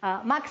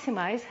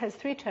maximize has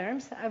three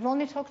terms. I've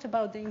only talked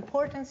about the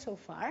importance so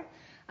far,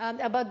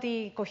 about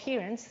the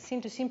coherence,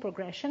 scene-to-scene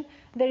progression.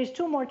 There is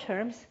two more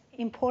terms,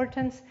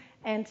 importance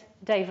and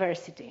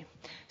diversity.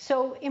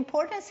 So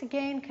importance,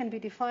 again, can be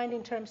defined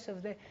in terms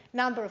of the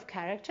number of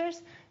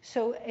characters.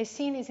 So a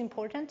scene is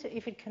important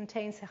if it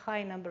contains a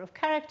high number of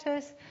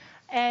characters.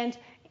 And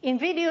in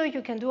video,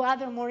 you can do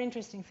other more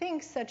interesting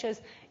things, such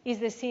as, is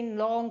the scene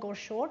long or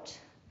short?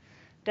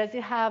 Does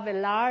it have a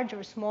large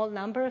or small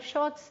number of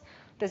shots?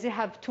 Does it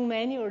have too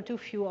many or too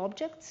few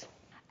objects?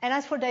 And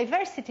as for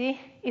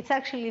diversity, it's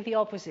actually the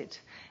opposite.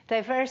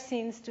 Diverse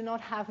scenes do not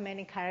have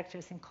many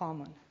characters in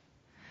common.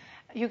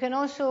 You can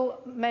also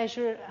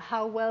measure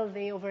how well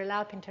they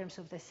overlap in terms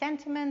of the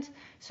sentiment.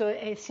 So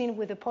a scene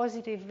with a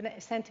positive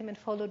sentiment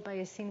followed by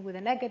a scene with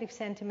a negative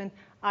sentiment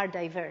are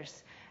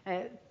diverse.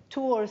 2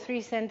 or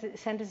 3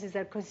 sentences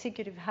that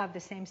consecutive have the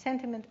same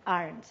sentiment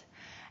aren't.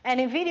 And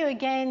in video,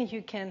 again,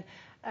 you can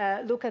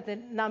look at the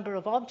number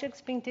of objects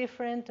being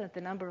different, at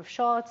the number of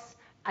shots,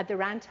 at the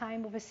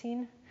runtime of a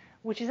scene,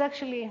 which is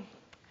actually,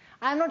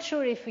 I'm not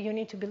sure if you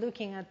need to be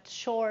looking at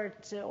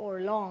short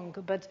or long,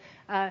 but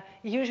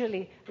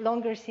usually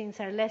longer scenes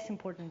are less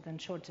important than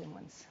shorter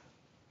ones.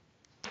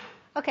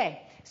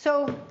 Okay,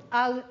 so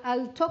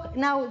I'll talk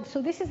now.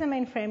 So this is the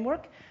main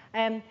framework.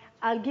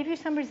 I'll give you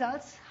some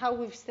results, how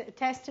we've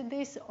tested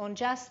this on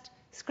just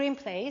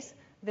screenplays,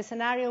 the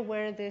scenario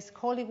where this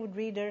Hollywood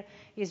reader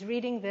is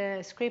reading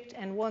the script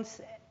and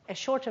wants a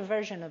shorter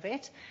version of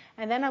it.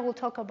 And then I will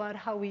talk about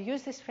how we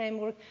use this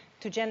framework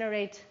to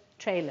generate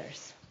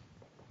trailers.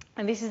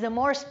 And this is the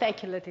more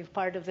speculative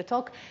part of the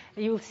talk.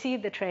 You'll see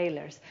the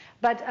trailers.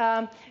 But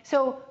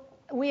so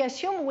we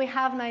assume we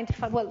have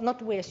 95, well,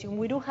 not we assume,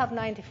 we do have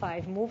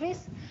 95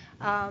 movies.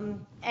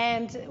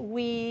 And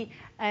we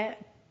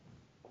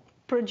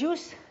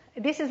produce,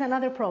 this is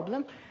another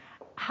problem.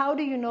 How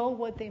do you know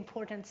what the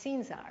important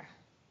scenes are?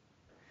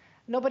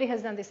 Nobody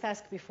has done this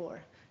task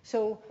before.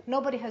 So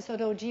nobody has thought,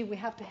 oh, gee, we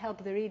have to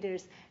help the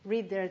readers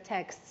read their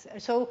texts.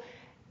 So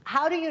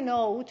how do you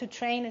know to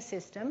train a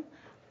system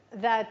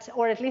that,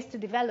 or at least to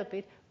develop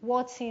it,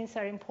 what scenes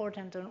are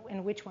important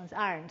and which ones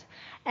aren't?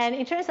 And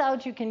it turns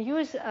out you can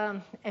use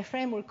a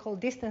framework called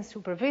distance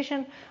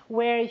supervision,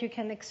 where you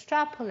can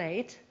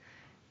extrapolate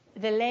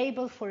the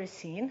label for a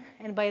scene.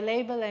 And by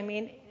label, I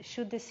mean,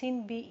 should the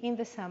scene be in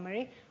the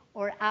summary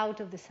or out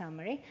of the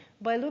summary,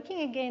 by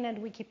looking again at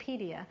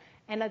Wikipedia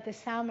and at the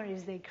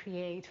summaries they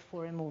create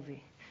for a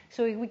movie.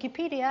 So in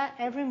Wikipedia,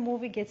 every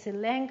movie gets a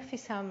lengthy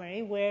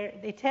summary where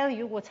they tell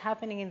you what's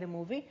happening in the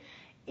movie.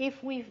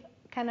 If we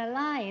can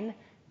align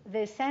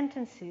the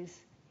sentences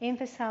in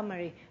the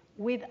summary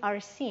with our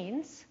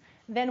scenes,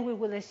 then we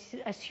will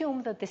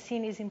assume that the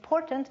scene is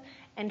important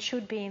and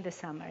should be in the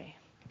summary.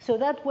 So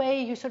that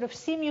way you sort of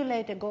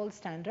simulate a gold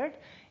standard,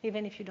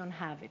 even if you don't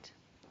have it.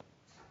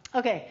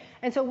 Okay,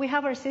 and so we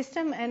have our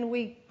system, and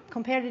we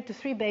compared it to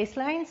 3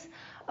 baselines.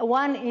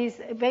 One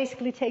is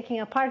basically taking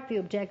apart the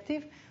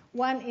objective.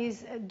 One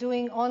is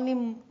doing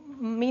only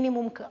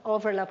minimum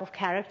overlap of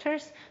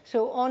characters,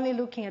 so only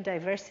looking at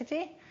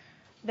diversity.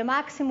 The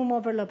maximum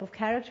overlap of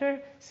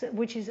character,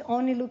 which is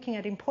only looking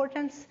at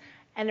importance,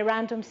 and a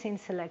random scene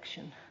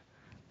selection,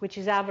 which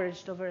is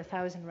averaged over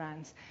 1,000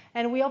 runs.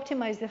 And we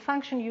optimize the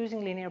function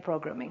using linear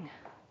programming.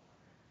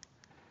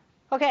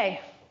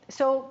 Okay,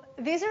 so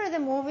these are the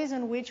movies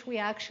on which we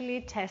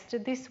actually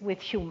tested this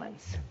with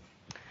humans.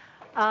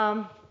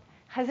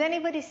 Has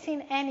anybody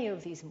seen any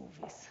of these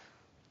movies?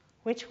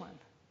 Which one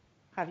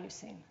have you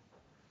seen?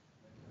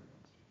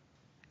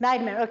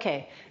 Nightmare,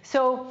 okay.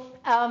 So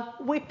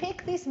we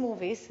pick these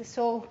movies,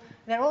 so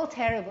they're all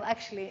terrible,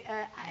 actually.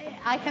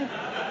 I can,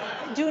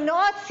 do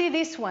not see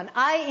this one.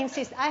 I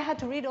insist, I had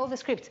to read all the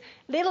scripts.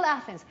 Little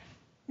Athens,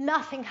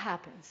 nothing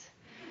happens.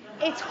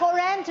 It's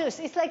horrendous.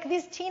 It's like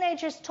these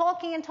teenagers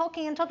talking and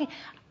talking and talking.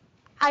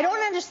 I don't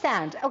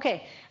understand.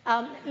 Okay,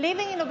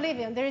 Living in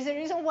Oblivion, there is a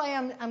reason why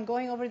I'm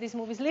going over these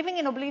movies. Living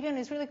in Oblivion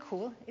is really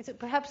cool. It's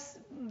perhaps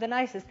the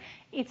nicest.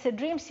 It's a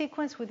dream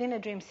sequence within a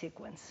dream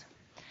sequence.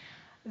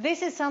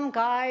 This is some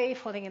guy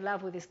falling in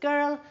love with this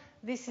girl.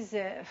 This is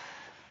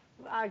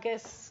I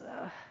guess,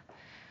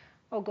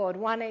 oh God,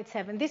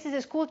 187. This is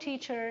a school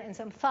teacher, and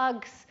some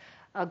thugs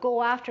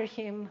go after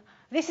him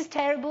This is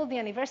terrible, the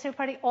anniversary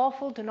party,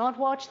 awful, do not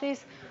watch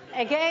this.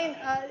 Again,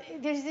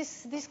 there's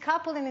this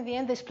couple, and in the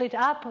end they split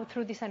up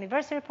through this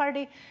anniversary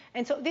party.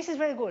 And so this is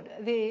very good.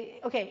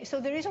 So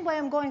the reason why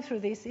I'm going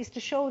through this is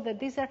to show that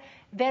these are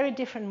very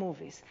different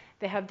movies.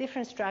 They have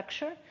different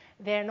structure,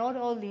 they're not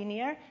all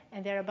linear,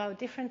 and they're about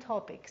different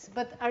topics.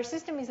 But our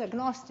system is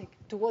agnostic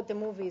to what the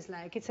movie is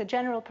like. It's a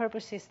general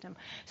purpose system.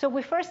 So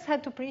we first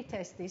had to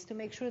pre-test this to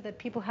make sure that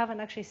people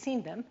haven't actually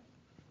seen them.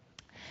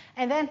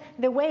 And then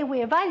the way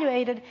we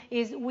evaluated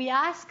is we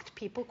asked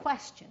people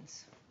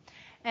questions.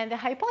 And the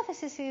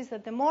hypothesis is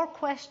that the more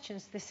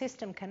questions the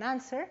system can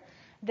answer,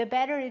 the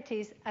better it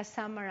is at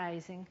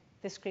summarizing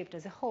the script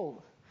as a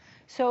whole.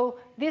 So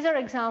these are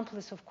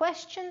examples of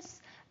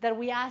questions that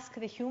we ask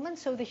the human.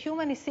 So the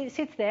human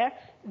sits there,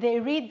 they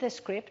read the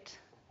script,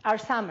 our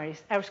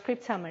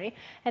script summary.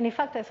 And in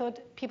fact, I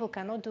thought people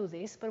cannot do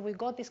this, but we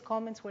got these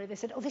comments where they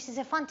said, oh, this is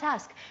a fun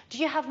task. Do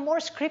you have more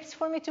scripts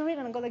for me to read?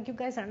 And I go like, you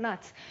guys are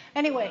nuts.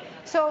 Anyway,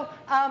 so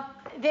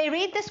they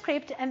read the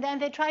script, and then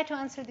they try to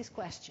answer these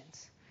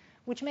questions,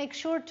 which makes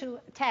sure to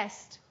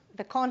test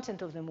the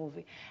content of the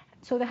movie.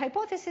 So the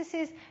hypothesis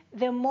is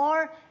the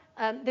more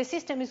the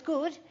system is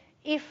good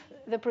if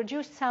the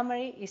produced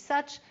summary is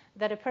such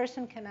that a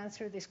person can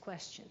answer these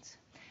questions.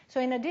 So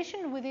in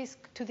addition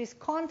to these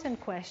content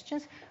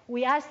questions,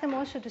 we ask them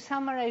also to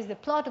summarize the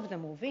plot of the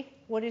movie.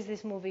 What is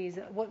this movie?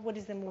 What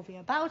is the movie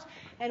about?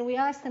 And we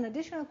asked an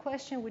additional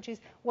question, which is,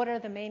 what are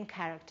the main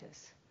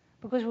characters?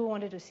 Because we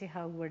wanted to see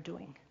how we're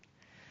doing.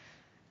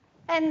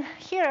 And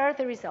here are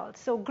the results.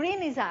 So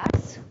green is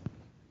us,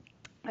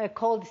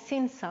 called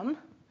sin sum,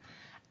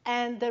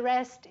 and the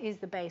rest is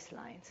the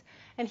baselines.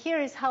 And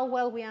here is how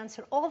well we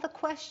answer all the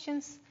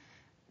questions,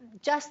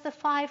 just the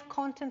 5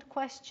 content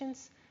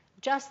questions,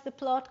 just the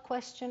plot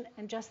question,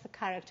 and just the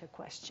character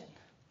question.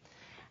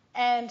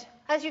 And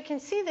as you can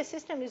see, the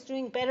system is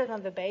doing better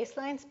than the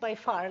baselines by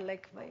far,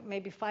 like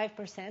maybe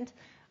 5%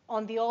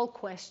 on the all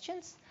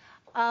questions.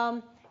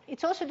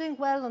 It's also doing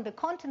well on the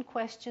content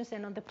questions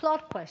and on the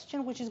plot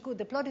question, which is good.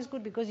 The plot is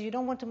good because you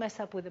don't want to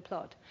mess up with the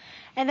plot.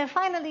 And then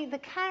finally, the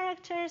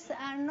characters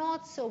are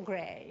not so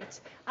great.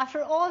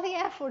 After all the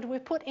effort we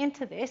put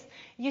into this,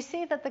 you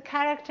see that the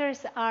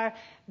characters are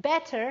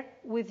better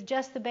with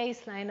just the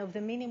baseline of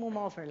the minimum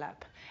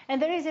overlap.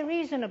 And there is a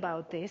reason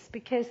about this,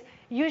 because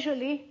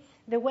usually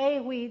the way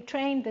we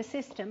train the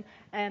system,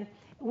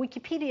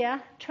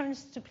 Wikipedia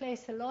turns to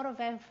place a lot of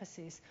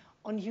emphasis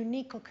on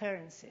unique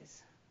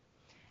occurrences.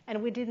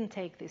 And we didn't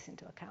take this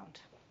into account.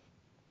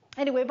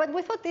 Anyway, but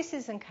we thought this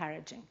is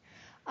encouraging.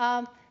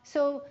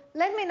 So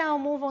let me now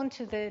move on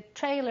to the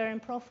trailer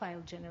and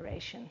profile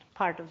generation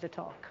part of the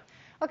talk.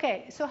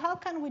 OK, so how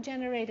can we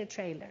generate a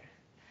trailer?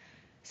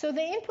 So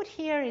the input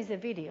here is a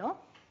video,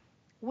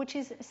 which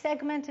is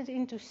segmented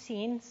into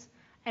scenes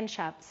and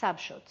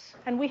subshots.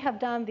 And we have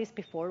done this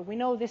before. We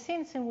know the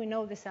scenes and we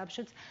know the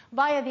subshots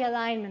via the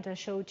alignment I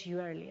showed to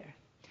you earlier.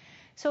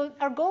 So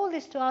our goal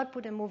is to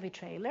output a movie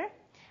trailer.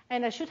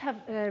 And I should have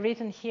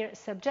written here,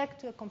 subject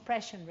to a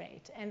compression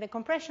rate. And the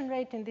compression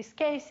rate in this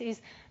case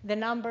is the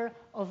number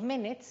of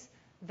minutes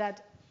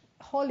that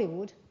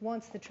Hollywood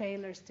wants the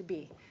trailers to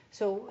be.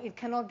 So it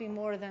cannot be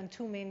more than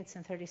 2 minutes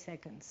and 30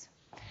 seconds.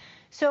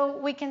 So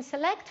we can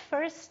select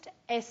first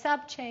a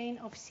subchain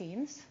of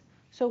scenes.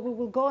 So we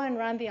will go and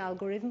run the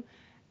algorithm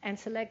and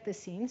select the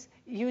scenes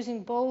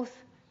using both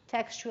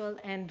textual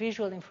and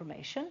visual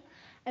information.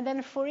 And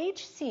then for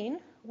each scene,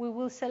 we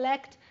will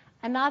select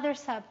another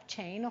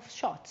subchain of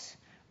shots.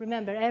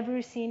 Remember,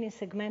 every scene is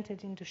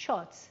segmented into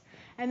shots.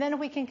 And then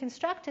we can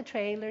construct a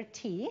trailer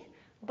T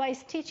by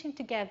stitching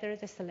together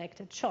the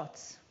selected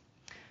shots.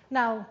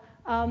 Now,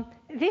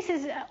 this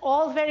is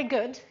all very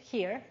good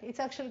here. It's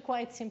actually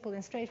quite simple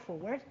and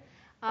straightforward.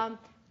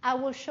 I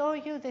will show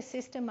you the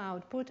system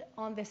output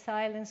on the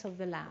silence of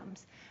the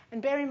lambs.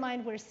 And bear in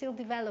mind, we're still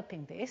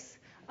developing this.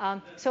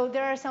 So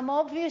there are some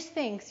obvious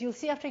things you'll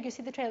see after you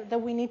see the trailer that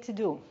we need to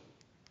do.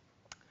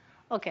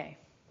 OK.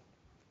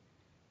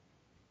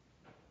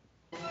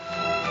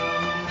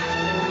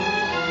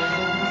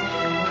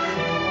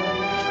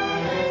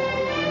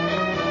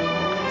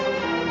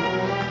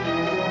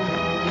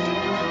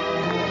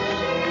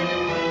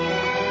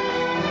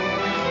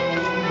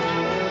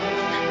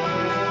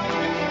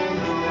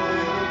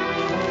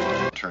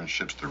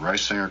 Internships at the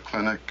Rice Singer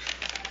Clinic.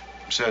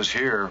 It says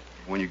here,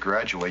 when you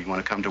graduate, you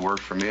want to come to work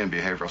for me in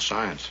behavioral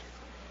science.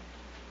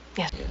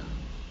 Yes.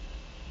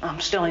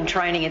 I'm still in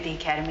training at the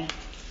academy.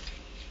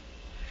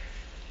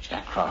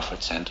 Jack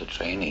Crawford sent a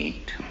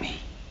trainee to me.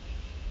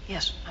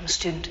 Yes, I'm a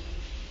student.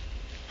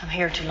 I'm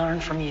here to learn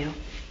from you.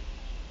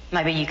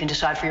 Maybe you can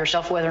decide for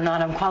yourself whether or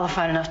not I'm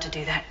qualified enough to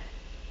do that.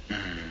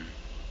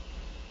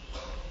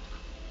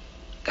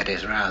 That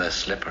is rather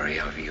slippery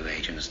of you,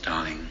 Agent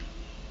Starling.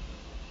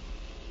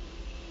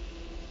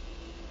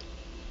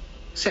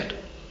 Sit,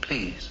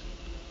 please.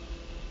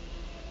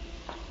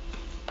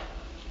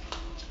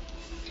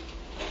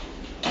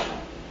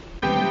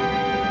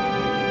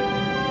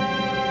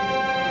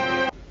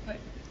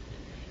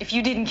 If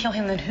you didn't kill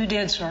him, then who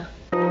did, sir?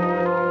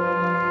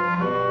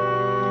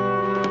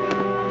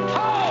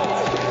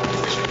 Halt!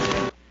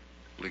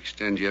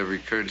 extend you every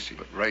courtesy,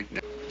 but right now...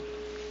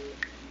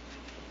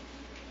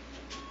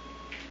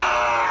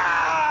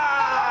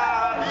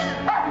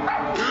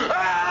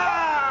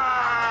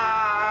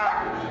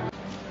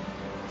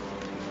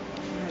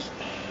 This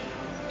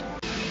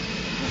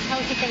is how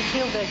he can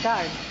kill the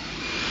guard.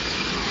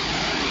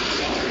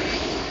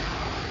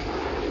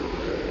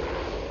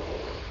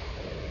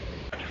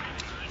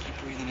 Keep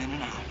breathing in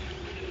and out.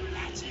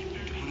 That's it.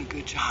 You're doing a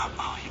good job.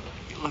 Oh,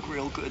 you look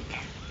real good there.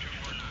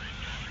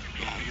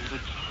 Yeah, you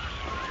look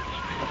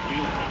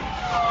real good.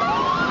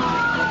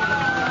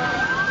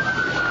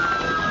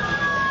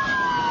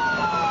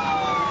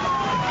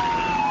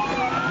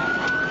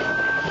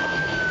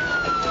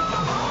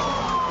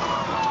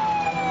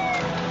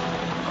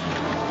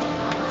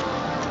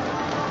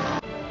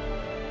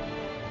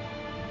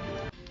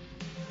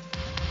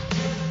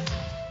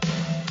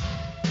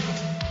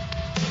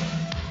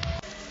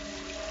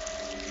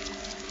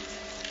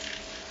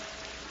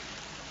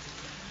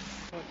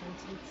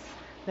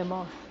 It's the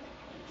moth.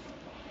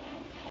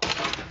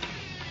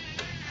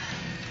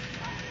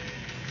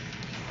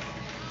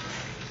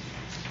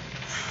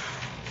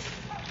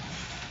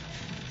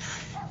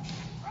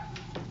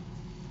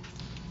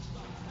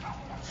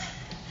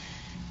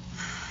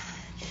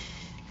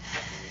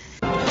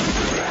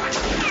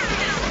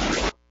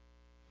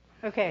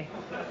 Okay.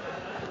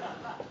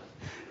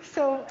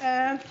 So,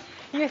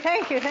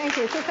 thank you,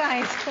 too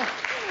kind.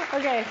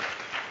 Okay.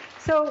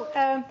 So,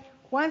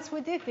 once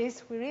we did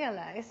this, we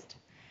realized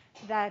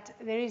that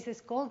there is this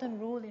golden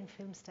rule in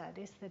film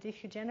studies that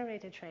if you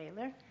generate a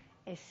trailer,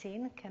 a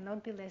scene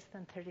cannot be less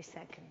than 30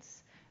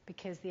 seconds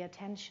because the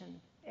attention,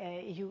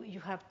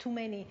 you have too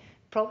many.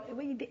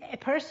 A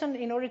person,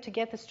 in order to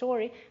get the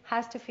story,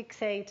 has to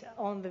fixate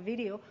on the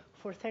video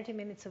for 30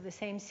 minutes of the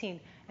same scene.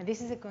 And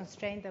this is a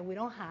constraint that we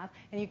don't have.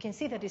 And you can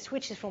see that it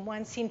switches from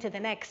one scene to the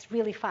next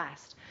really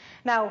fast.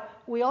 Now,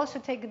 we also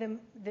take the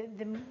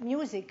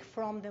music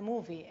from the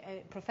movie.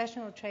 A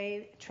professional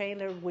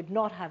trailer would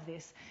not have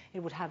this. It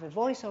would have a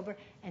voiceover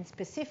and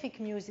specific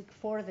music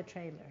for the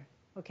trailer.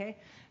 Okay?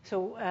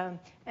 So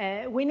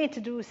we need to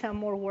do some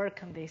more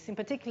work on this. In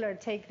particular,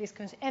 take this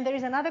and there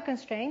is another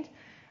constraint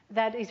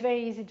that is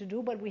very easy to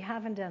do, but we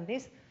haven't done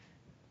this.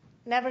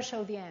 Never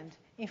show the end.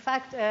 In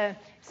fact, there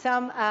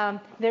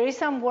is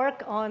some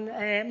work on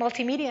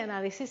multimedia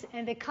analysis,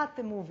 and they cut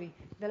the movie.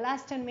 The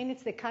last 10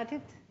 minutes, they cut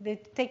it, they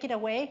take it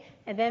away,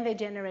 and then they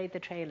generate the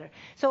trailer.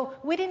 So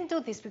we didn't do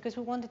this because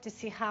we wanted to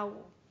see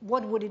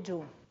what would it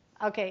do.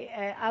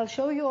 Okay, I'll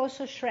show you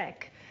also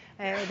Shrek,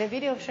 the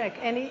video of Shrek.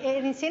 And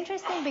it's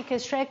interesting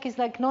because Shrek is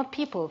like not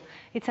people.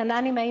 It's an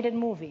animated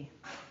movie.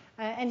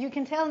 And you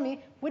can tell me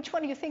which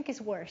one you think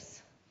is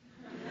worse.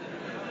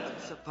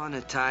 Once upon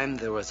a time,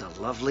 there was a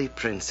lovely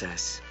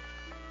princess.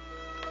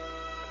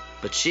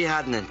 But she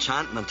had an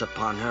enchantment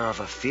upon her of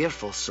a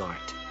fearful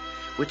sort,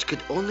 which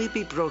could only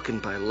be broken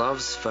by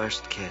love's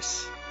first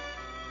kiss.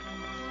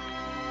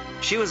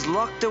 She was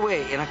locked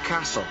away in a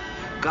castle,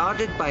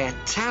 guarded by a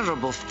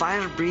terrible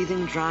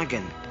fire-breathing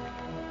dragon.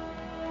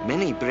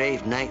 Many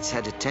brave knights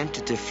had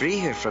attempted to free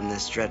her from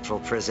this dreadful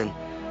prison,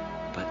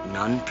 but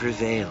none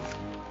prevailed.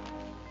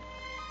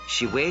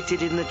 She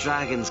waited in the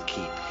dragon's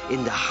keep,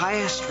 in the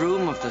highest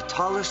room of the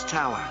tallest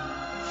tower,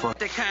 for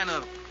the kind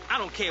of I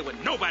don't care what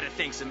nobody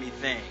thinks of me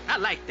thing. I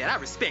like that. I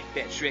respect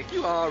that, Shrek.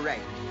 You all right.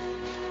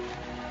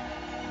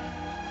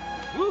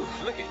 Woo,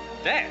 look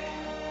at that.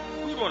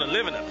 Who'd want to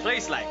live in a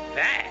place like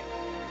that?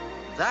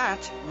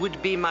 That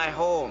would be my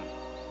home.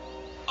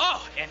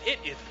 Oh, and it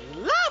is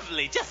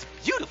lovely, just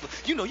beautiful.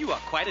 You know, you are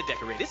quite a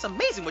decorator. It's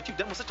amazing what you've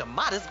done with such a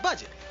modest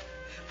budget.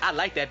 I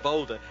like that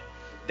boulder.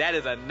 That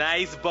is a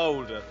nice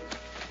boulder.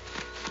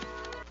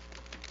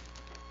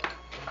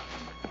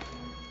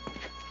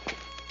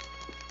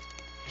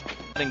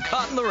 And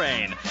caught in the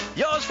rain.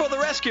 Yours for the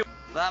rescue.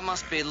 That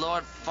must be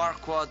Lord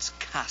Farquaad's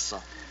castle.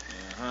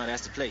 Uh-huh,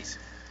 that's the place.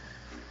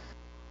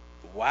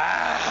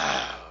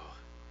 Wow.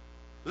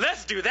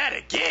 Let's do that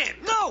again.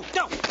 No.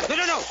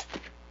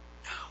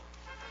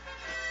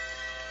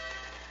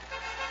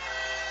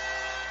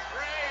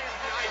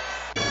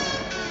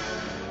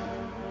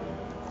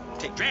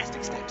 Take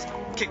drastic steps.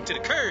 Kick to the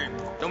curb.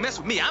 Don't mess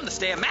with me. I'm the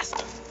stair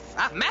master.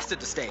 I've mastered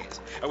the stairs.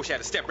 I wish I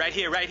had a step right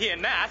here,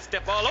 and now I'd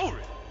step all over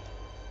it.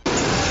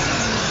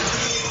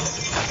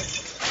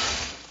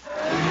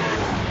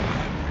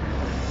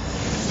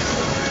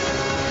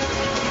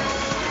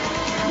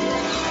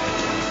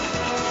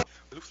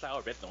 Blue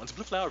flower, red thorns,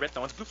 blue flower, red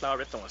thorns, blue flower,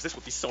 red thorns. This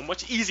would be so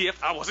much easier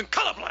if I wasn't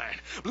colorblind.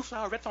 Blue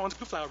flower, red thorns,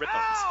 blue flower, red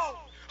thorns. Ow!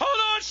 Hold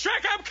on,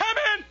 Shrek, I'm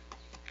coming!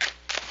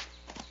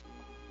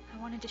 I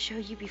wanted to show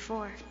you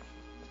before.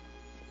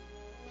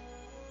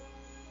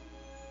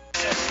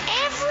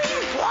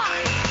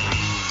 Everyone!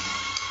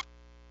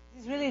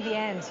 This is really the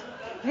end.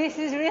 This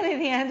is really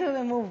the end of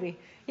the movie.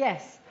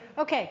 Yes.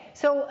 Okay,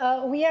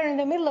 so we are in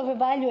the middle of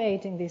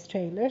evaluating these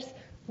trailers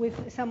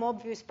with some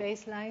obvious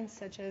baselines,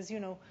 such as,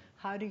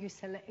 how do you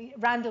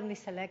randomly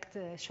select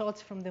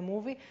shots from the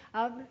movie?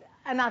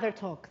 Another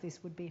talk,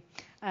 this would be.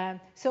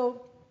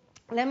 So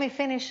let me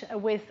finish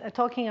with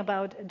talking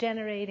about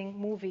generating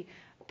movie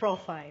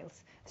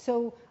profiles.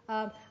 So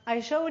I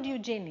showed you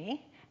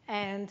Ginny,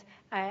 and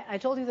I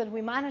told you that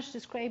we managed to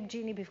scrape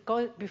Ginny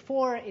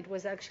before it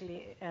was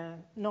actually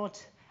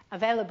not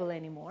available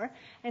anymore.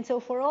 And so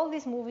for all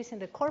these movies in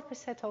the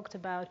corpus I talked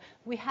about,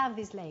 we have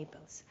these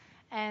labels.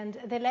 And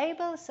the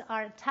labels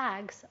are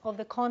tags of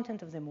the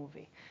content of the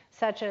movie,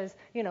 such as,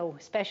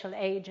 special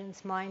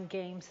agents, mind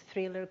games,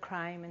 thriller,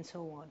 crime, and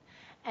so on.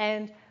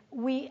 And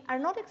we are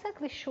not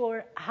exactly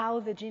sure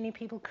how the Ginny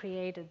people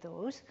created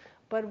those,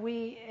 but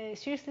we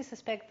seriously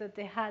suspect that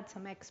they had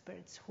some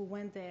experts who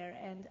went there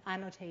and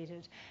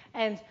annotated.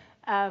 And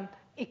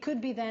it could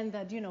be then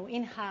that,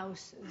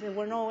 in-house, there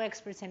were no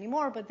experts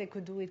anymore, but they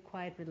could do it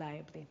quite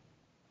reliably.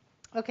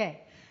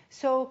 Okay,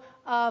 so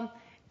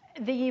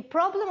the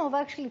problem of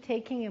actually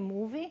taking a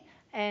movie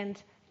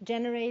and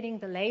generating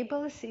the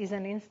labels is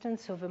an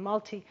instance of a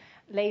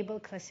multi-label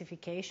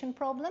classification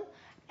problem.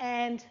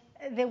 And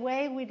the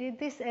way we did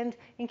this, and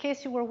in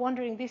case you were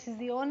wondering, this is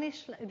the only,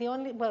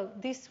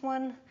 this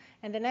one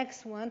and the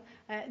next one,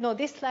 no,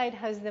 this slide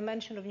has the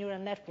mention of neural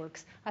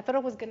networks. I thought I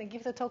was going to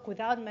give the talk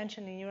without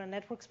mentioning neural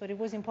networks, but it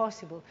was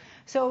impossible.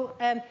 So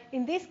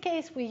in this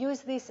case, we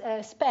use this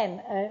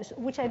SPEN,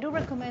 which I do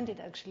recommend it,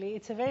 actually.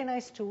 It's a very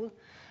nice tool.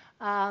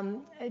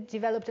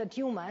 Developed at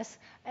UMass,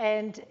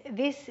 and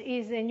this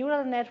is a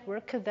neural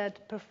network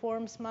that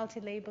performs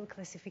multi-label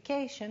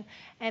classification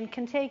and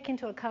can take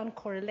into account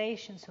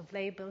correlations of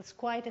labels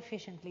quite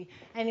efficiently,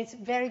 and it's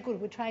very good.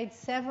 We tried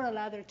several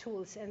other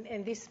tools,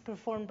 and this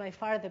performed by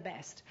far the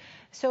best.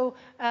 So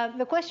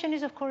the question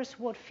is, of course,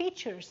 what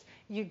features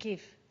you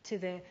give to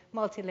the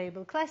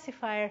multi-label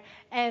classifier,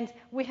 and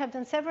we have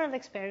done several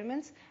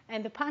experiments,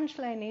 and the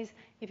punchline is,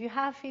 if you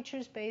have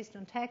features based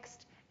on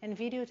text and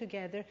video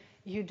together,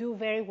 you do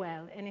very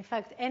well. And in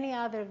fact, any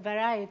other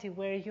variety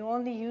where you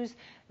only use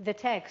the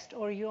text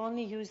or you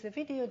only use the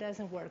video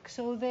doesn't work.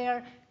 So they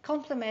are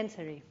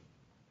complementary.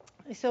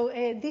 So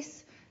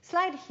this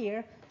slide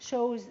here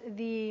shows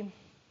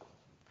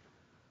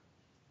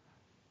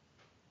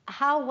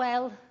how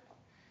well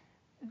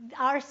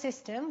our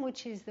system,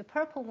 which is the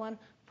purple one,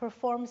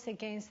 performs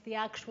against the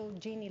actual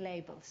Gini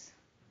labels.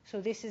 So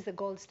this is the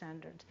gold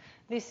standard.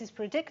 This is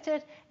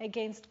predicted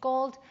against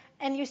gold,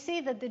 and you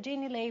see that the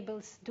Gini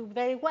labels do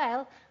very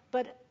well,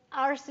 but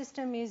our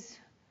system is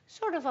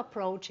sort of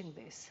approaching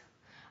this.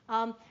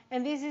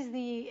 And these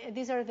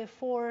are the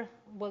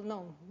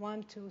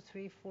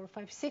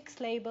 6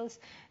 labels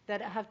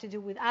that have to do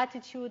with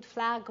attitude,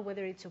 flag,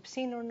 whether it's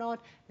obscene or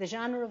not, the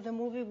genre of the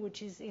movie,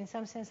 which is in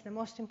some sense the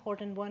most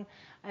important one,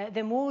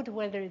 the mood,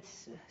 whether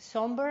it's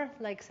somber,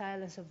 like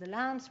Silence of the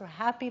Lambs, or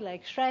happy,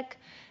 like Shrek,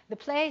 the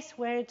place,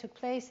 where it took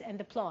place, and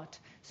the plot.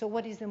 So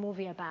what is the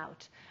movie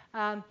about?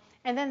 And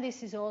then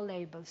this is all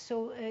labels.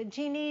 So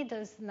Gini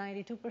does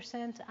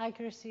 92%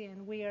 accuracy,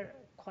 and we are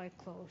quite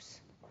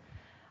close.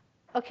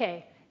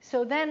 Okay,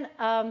 so then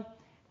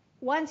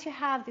once you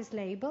have these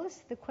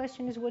labels, the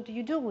question is, what do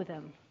you do with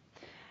them?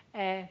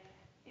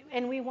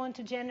 And we want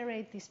to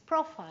generate this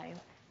profile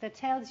that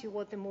tells you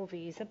what the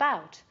movie is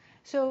about.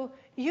 So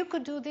you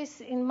could do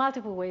this in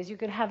multiple ways. You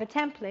could have a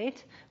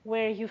template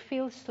where you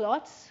fill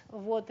slots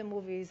of what the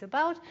movie is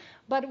about,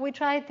 but we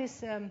tried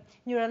this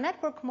neural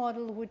network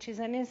model, which is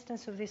an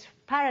instance of this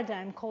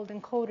paradigm called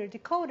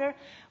encoder-decoder,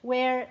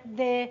 where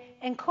the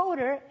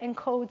encoder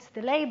encodes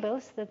the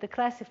labels that the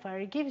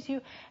classifier gives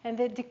you, and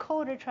the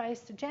decoder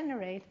tries to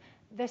generate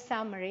the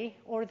summary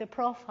or the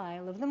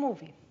profile of the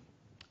movie.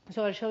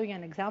 So I'll show you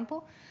an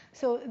example.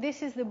 So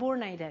this is the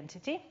Bourne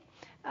identity.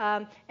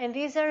 And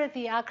these are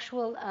the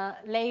actual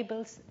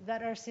labels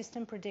that our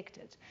system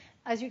predicted.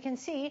 As you can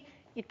see,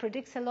 it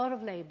predicts a lot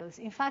of labels.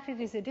 In fact, it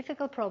is a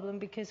difficult problem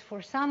because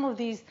for some of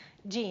these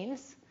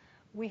genes,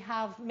 we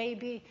have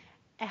maybe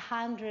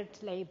 100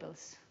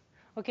 labels.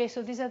 Okay,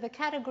 so these are the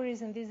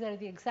categories and these are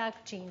the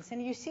exact genes. And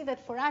you see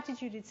that for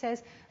attitude, it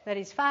says that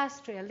it's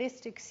fast,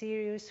 realistic,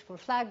 serious. For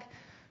flag,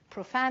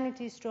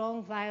 profanity,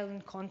 strong,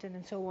 violent, content,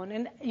 and so on.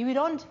 And you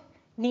don't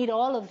need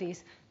all of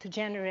these to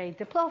generate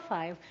the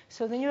profile.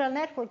 So the neural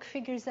network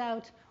figures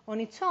out on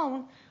its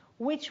own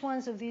which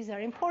ones of these are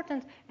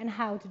important and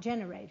how to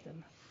generate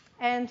them.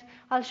 And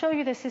I'll show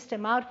you the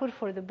system output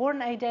for the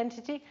Bourne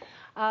identity.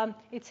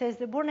 It says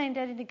the Bourne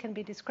identity can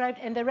be described,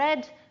 and the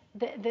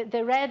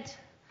red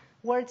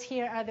words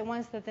here are the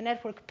ones that the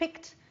network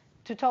picked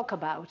to talk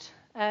about.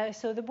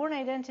 So the Bourne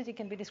identity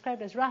can be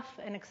described as rough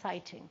and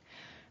exciting.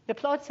 The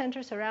plot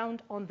centers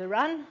around on the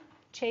run,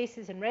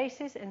 chases and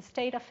races, and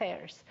state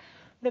affairs.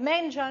 The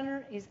main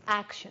genre is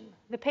action.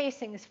 The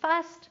pacing is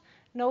fast.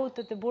 Note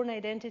that the Bourne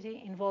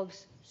identity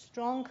involves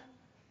strong,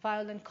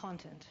 violent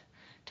content.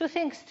 Two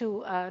things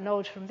to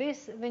note from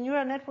this. The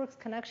neural networks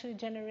can actually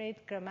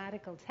generate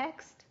grammatical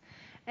text.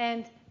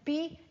 And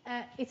B,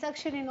 it's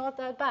actually not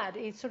that bad.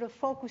 It sort of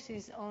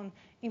focuses on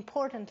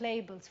important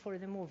labels for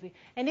the movie.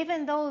 And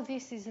even though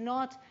this is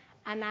not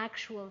an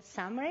actual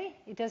summary,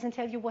 it doesn't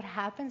tell you what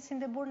happens in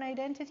the Bourne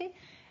identity,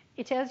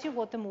 it tells you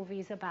what the movie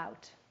is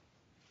about.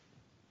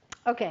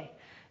 Okay.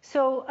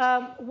 So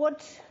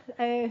what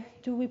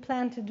do we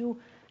plan to do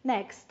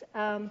next?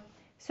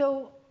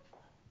 So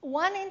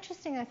One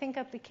interesting, I think,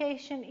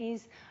 application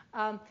is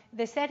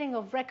the setting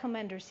of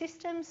recommender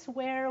systems,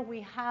 where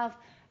we have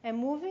a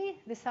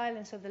movie, The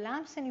Silence of the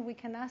Lambs, and we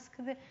can ask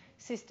the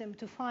system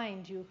to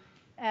find you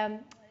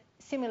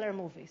similar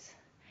movies.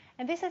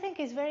 And this, I think,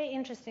 is very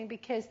interesting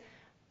because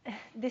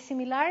the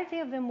similarity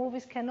of the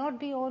movies cannot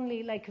be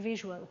only like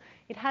visual.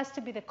 It has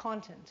to be the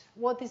content,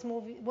 what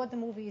the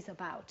movie is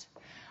about.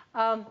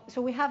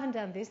 So we haven't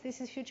done this.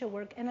 This is future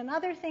work. And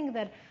another thing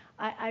that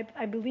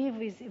I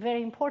believe is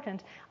very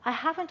important, I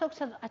haven't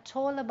talked at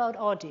all about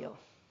audio.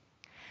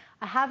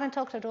 I haven't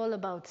talked at all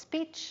about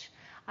speech.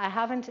 I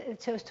haven't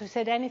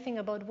said anything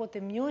about what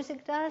the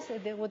music does,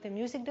 what the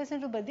music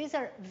doesn't do, but these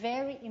are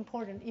very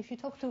important. If you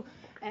talk to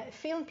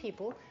film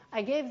people,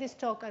 I gave this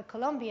talk at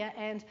Columbia,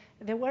 and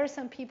there were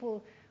some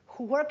people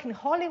who work in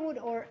Hollywood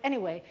or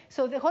anyway.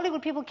 So the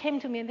Hollywood people came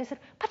to me and they said,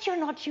 but you're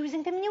not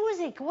using the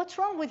music. What's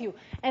wrong with you?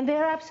 And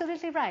they're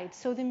absolutely right.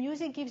 So the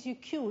music gives you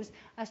cues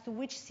as to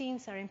which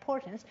scenes are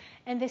important,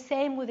 and the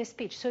same with the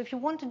speech. So if you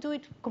want to do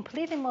it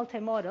completely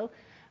multimodal,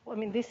 I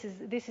mean, this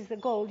is the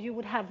goal. You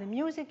would have the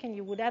music, and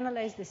you would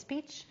analyze the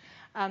speech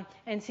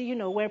and see,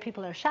 where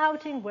people are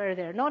shouting, where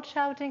they're not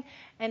shouting,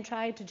 and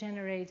try to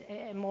generate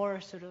a more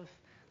sort of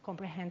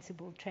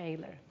comprehensible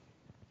trailer.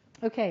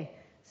 Okay,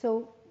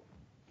 so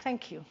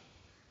thank you.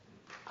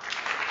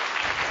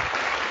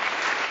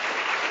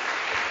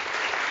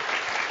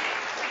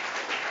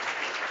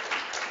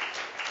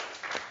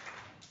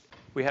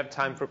 We have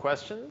time for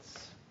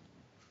questions.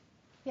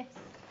 Yes.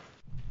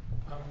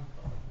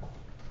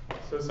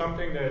 So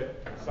something that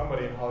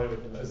somebody in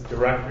Hollywood does,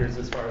 directors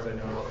as far as I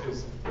know,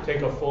 is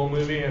take a full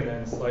movie and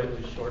then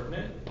slightly shorten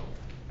it.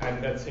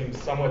 And that seems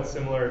somewhat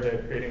similar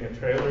to creating a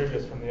trailer,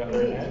 just from the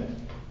other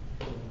end.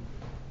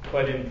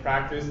 But in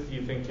practice, do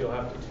you think you'll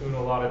have to tune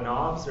a lot of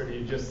knobs, or do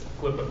you just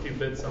flip a few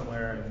bits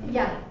somewhere?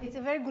 Yeah, it's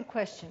a very good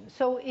question.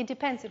 So it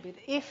depends a bit.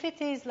 If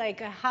it is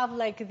like I have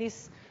like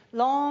this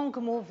long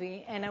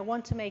movie and I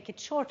want to make it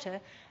shorter,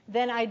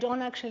 then I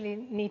don't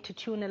actually need to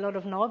tune a lot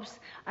of knobs.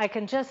 I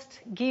can just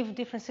give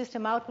different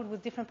system output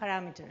with different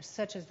parameters,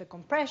 such as the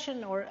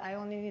compression, or I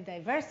only need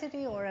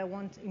diversity, or I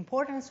want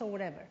importance, or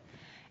whatever.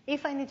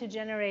 If I need to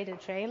generate a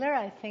trailer,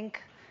 I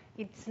think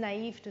it's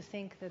naive to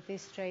think that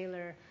this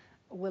trailer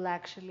will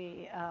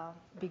actually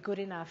be good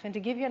enough. And to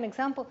give you an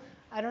example,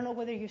 I don't know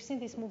whether you've seen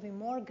this movie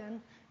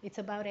Morgan. It's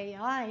about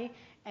AI,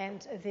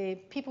 and the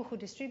people who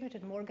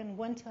distributed Morgan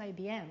went to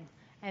IBM.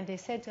 And they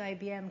said to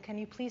IBM, can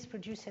you please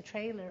produce a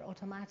trailer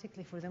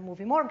automatically for the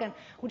movie Morgan,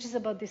 which is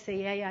about this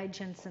AI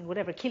agents and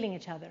whatever, killing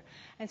each other.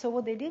 And so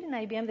what they did in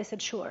IBM, they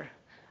said, sure.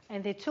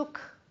 And they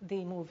took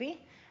the movie,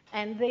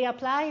 and they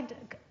applied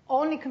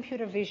only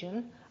computer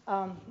vision,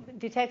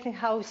 detecting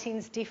how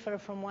scenes differ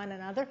from one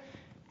another.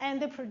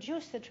 And they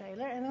produced the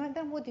trailer, and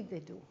then what did they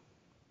do?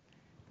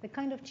 They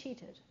kind of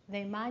cheated.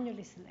 They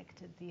manually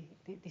selected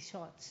the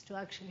shots to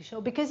actually show,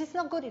 because it's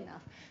not good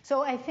enough.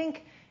 So I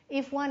think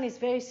if one is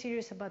very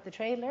serious about the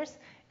trailers,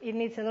 it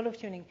needs a lot of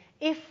tuning.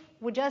 If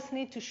we just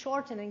need to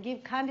shorten and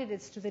give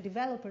candidates to the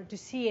developer to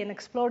see and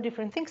explore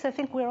different things, I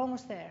think we're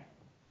almost there.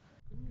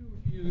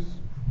 Can you use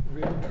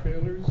real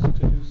trailers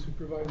to do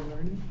supervised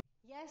learning?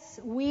 Yes,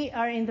 we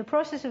are in the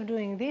process of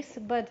doing this,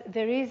 but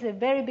there is a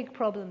very big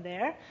problem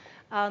there.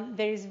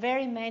 There is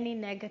very many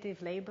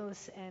negative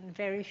labels and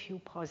very few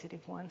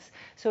positive ones.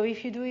 So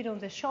if you do it on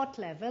the shot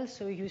level,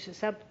 so you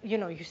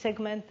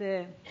segment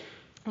the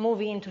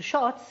movie into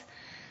shots,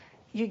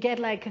 you get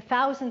like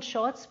 1,000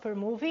 shots per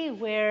movie,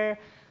 where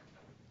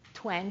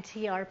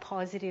 20 are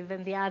positive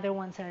and the other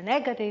ones are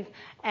negative.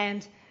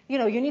 And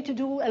you need to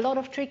do a lot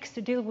of tricks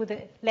to deal with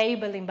the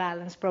label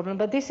imbalance problem.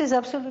 But this is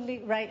absolutely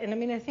right. And I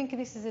mean, I think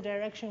this is a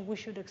direction we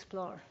should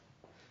explore.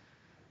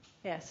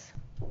 Yes.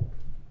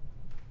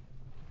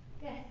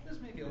 Yeah. This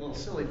may be a little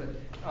silly, but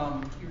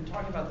you were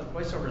talking about the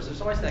voiceovers.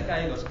 There's always that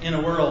guy who goes, in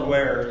a world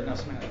where,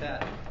 something like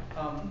that.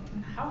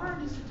 How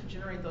hard is it to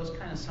generate those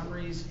kind of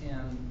summaries?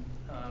 And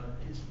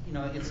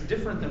it's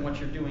different than what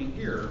you're doing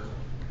here,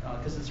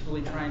 because it's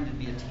really trying to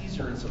be a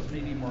teaser, and so it's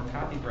maybe more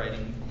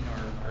copywriting,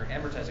 or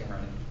advertising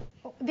writing.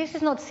 This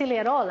is not silly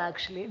at all,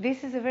 actually.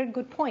 This is a very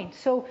good point.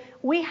 So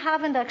we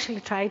haven't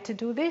actually tried to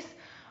do this,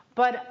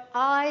 but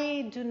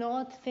I do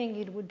not think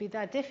it would be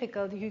that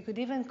difficult. You could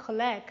even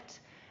collect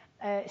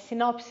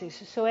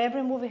synopsis. So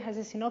every movie has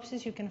a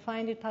synopsis. You can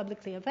find it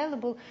publicly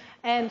available.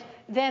 And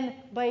then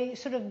by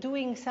sort of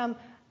doing some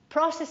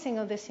processing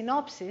of the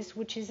synopsis,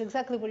 which is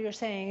exactly what you're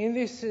saying, in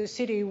this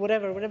city,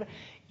 whatever,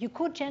 you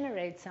could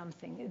generate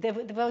something, the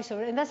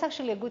voiceover. And that's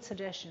actually a good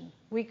suggestion.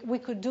 We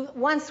could do,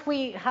 once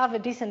we have a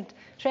decent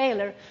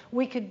trailer,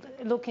 we could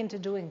look into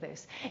doing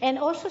this. And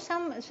also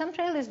some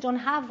trailers don't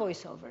have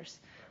voiceovers.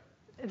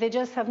 They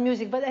just have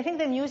music. But I think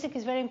the music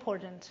is very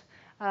important.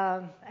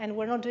 And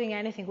we're not doing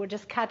anything. We're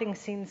just cutting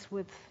scenes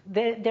with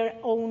their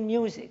own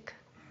music,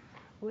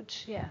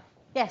 which, yeah.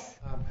 Yes?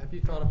 Have you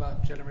thought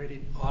about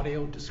generating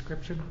audio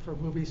description for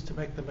movies to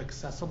make them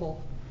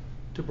accessible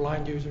to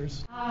blind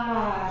users?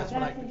 That's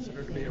what I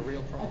consider to be a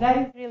real problem. That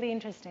is really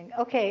interesting.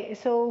 Okay,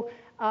 so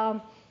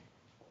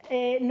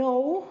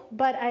No,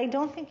 but I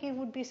don't think it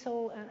would be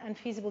so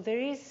unfeasible. There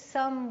is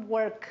some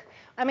work.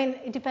 I mean,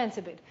 it depends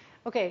a bit.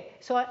 Okay,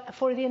 so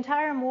for the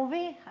entire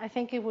movie, I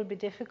think it would be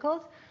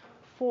difficult.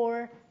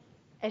 For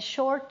a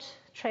short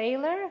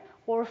trailer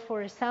or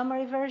for a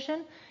summary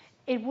version,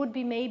 it would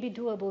be maybe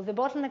doable. The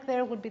bottleneck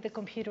there would be the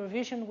computer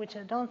vision, which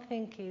I don't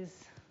think is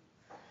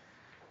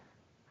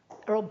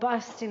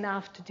robust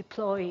enough to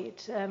deploy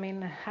it. I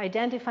mean,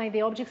 identifying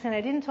the objects, and I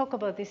didn't talk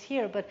about this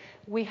here, but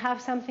we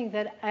have something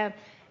that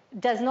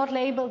does not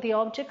label the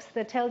objects,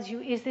 that tells you,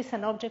 is this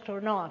an object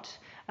or not?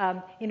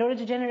 In order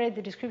to generate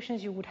the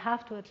descriptions, you would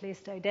have to at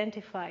least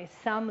identify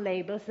some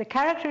labels. The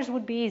characters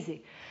would be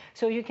easy.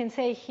 So you can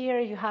say here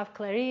you have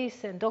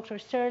Clarice and Dr.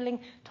 Sterling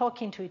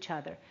talking to each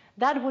other.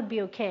 That would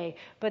be okay.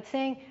 But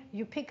saying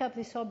you pick up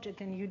this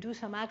object and you do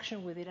some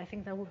action with it, I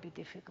think that would be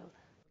difficult.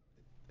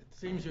 It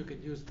seems you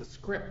could use the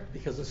script,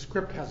 because the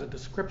script has a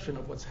description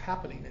of what's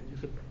happening, and you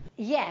could...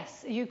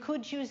 Yes, you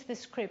could use the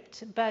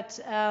script, but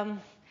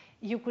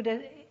you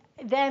could...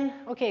 Then,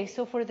 okay,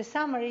 so for the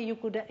summary,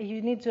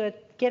 you need to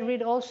get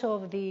rid also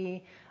of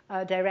the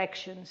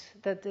directions,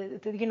 that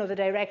the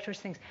director's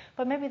things.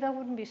 But maybe that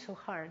wouldn't be so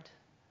hard.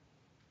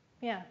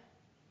 Yeah,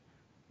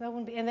 that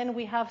wouldn't be. And then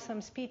we have some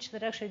speech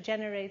that actually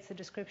generates a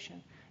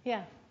description.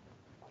 Yeah.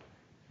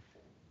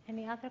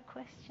 Any other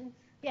questions?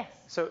 Yes.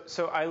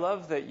 So I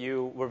love that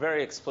you were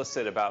very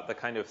explicit about the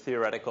kind of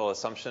theoretical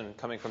assumption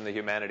coming from the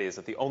humanities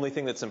that the only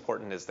thing that's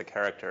important is the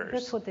characters.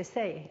 That's what they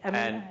say.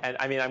 And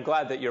I mean, I'm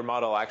glad that your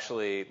model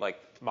actually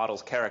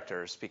models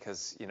characters,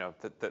 because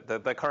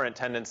the current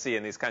tendency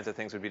in these kinds of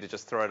things would be to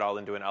just throw it all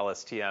into an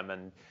LSTM,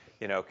 and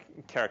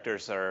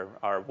characters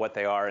are what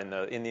they are in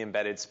the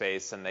embedded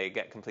space, and they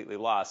get completely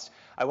lost.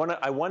 I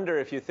wonder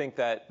if you think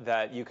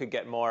that you could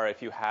get more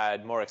if you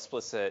had more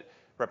explicit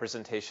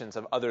representations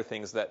of other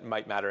things that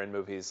might matter in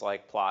movies,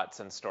 like plots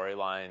and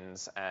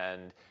storylines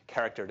and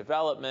character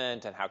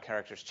development and how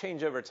characters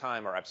change over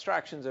time, or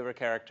abstractions over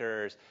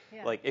characters.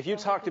 Yeah, like if you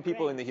talk to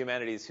people in the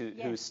humanities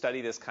who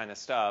study this kind of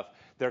stuff,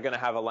 they're going to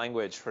have a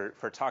language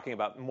for talking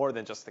about more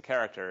than just the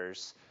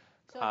characters.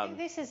 So I think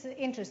this is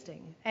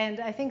interesting, and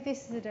I think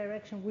this is the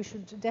direction we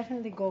should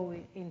definitely go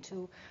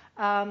into.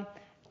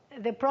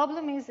 The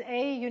problem is,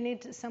 you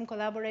need some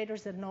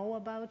collaborators that know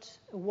about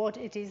what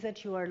it is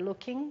that you are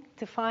looking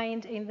to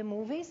find in the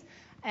movies.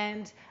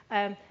 And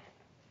the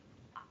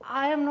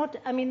NLP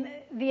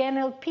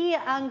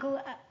angle,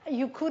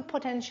 you could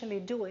potentially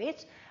do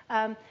it.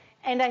 And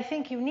I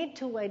think you need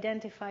to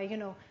identify,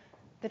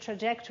 the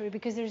trajectory,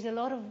 because there's a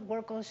lot of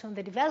work also on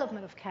the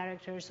development of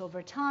characters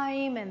over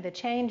time and the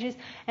changes,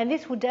 and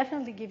this would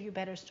definitely give you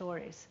better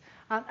stories.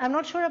 I'm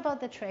not sure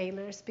about the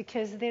trailers,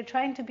 because they're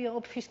trying to be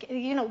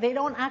obfuscated. They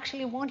don't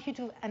actually want you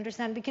to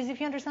understand, because if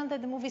you understand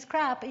that the movie's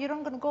crap, you're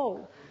not going to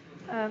go.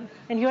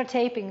 And you're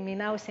taping me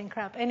now saying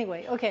crap.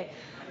 Anyway, okay.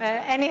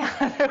 Any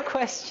other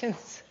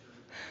questions?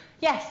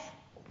 Yes?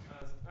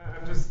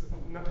 This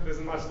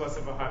is much less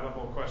of a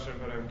high-level question,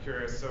 but I'm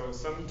curious. So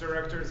some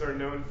directors are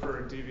known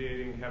for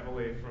deviating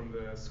heavily from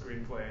the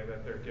screenplay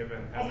that they're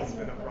given. Has this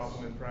been a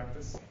problem in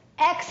practice?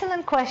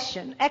 Excellent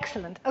question.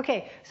 Excellent.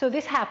 Okay, so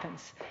this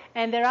happens.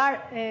 And there are,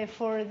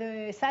 for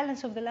the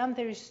Silence of the Lamb,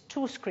 there is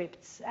 2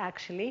 scripts,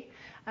 actually.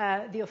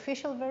 The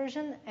official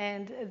version,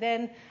 and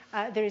then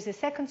there is a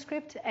second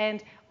script,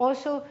 and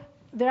also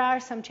there are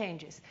some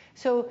changes.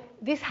 So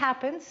this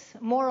happens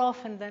more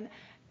often than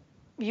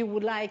you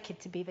would like it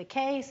to be the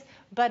case,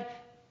 but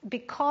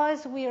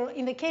because we're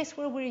in the case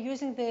where we're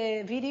using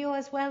the video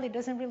as well, it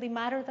doesn't really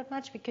matter that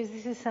much, because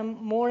this is some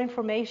more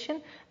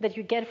information that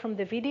you get from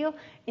the video.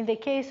 In the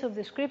case of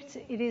the scripts,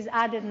 it is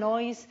added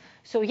noise.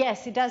 So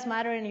yes, it does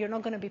matter, and you're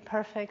not going to be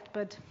perfect,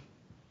 but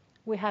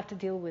we have to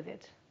deal with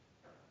it.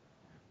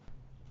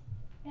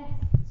 Yes?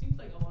 It seems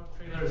like a lot of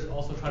trailers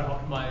also try to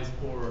optimize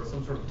for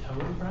some sort of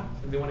tone,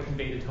 perhaps, and they want to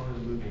convey the tone of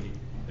the movie.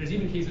 There's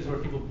even cases where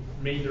people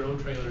made their own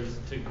trailers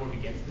to work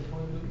against the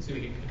tone of the movie, so they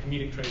get a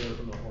comedic trailer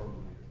from a horror movie.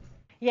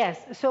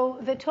 Yes, so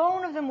the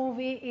tone of the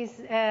movie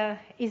is a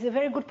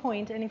very good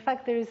point, and in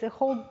fact there is a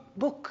whole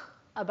book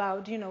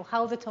about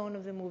how the tone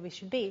of the movie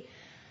should be.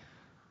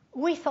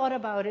 We thought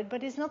about it,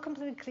 but it's not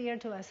completely clear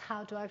to us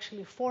how to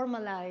actually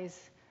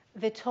formalize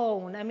the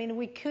tone. I mean,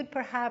 we could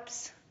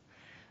perhaps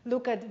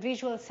look at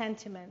visual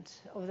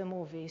sentiment of the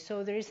movie.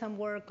 So there is some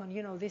work on,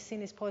 this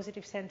scene is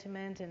positive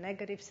sentiment and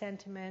negative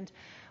sentiment.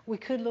 We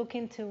could look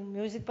into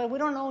music, but we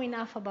don't know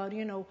enough about,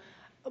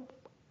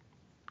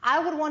 I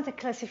would want a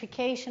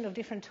classification of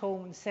different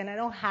tones, and I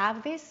don't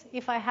have this.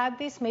 If I had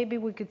this, maybe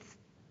we could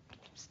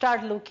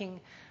start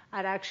looking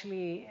at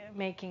actually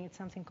making it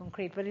something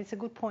concrete. But it's a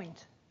good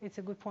point. It's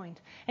a good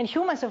point. And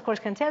humans, of course,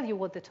 can tell you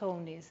what the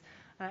tone is.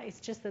 It's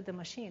just that the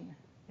machine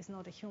is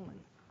not a human.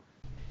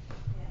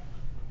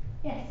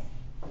 Yes?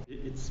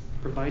 It's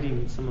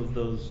providing some of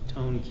those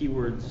tone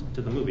keywords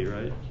to the movie,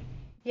 right?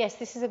 Yes,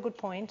 this is a good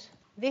point.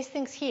 These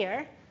things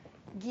here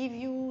give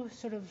you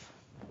sort of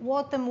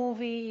what the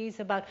movie is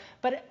about.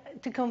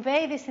 But to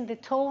convey this in the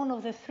tone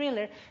of the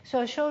thriller,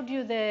 so I showed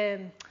you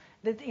in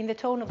the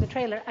tone of the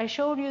trailer, I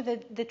showed you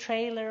the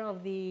trailer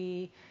of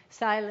the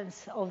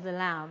Silence of the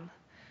Lamb.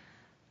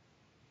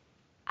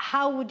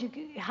 how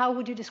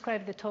would you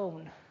describe the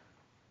tone?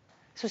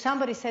 So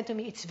somebody said to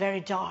me, it's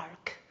very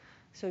dark.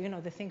 So,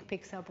 the thing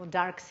picks up on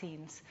dark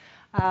scenes.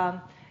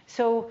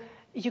 So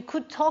you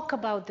could talk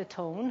about the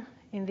tone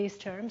in these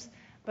terms,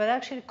 but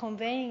actually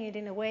conveying it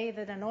in a way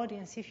that an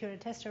audience, if you're a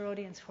tester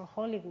audience for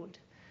Hollywood,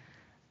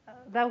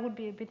 that would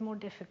be a bit more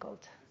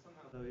difficult.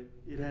 Somehow, though,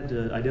 it had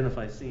to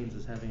identify scenes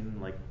as having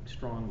like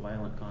strong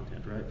violent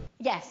content, right?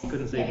 Yes. You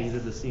couldn't say these are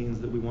the scenes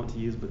that we want to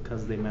use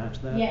because they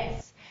match that?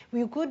 Yes.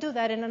 We could do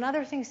that. And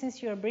another thing,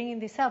 since you're bringing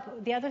this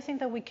up, the other thing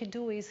that we could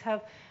do is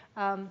have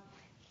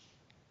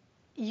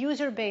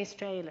user-based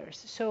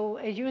trailers. So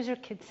a user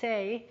could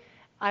say,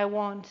 I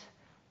want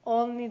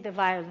only the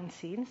violent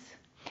scenes.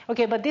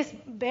 Okay, but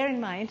bear in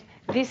mind,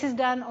 this is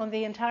done on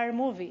the entire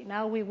movie.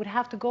 Now we would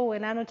have to go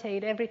and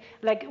annotate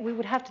we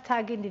would have to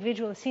tag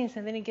individual scenes,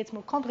 and then it gets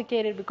more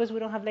complicated because we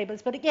don't have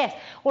labels. But yes,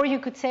 or you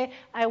could say,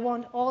 I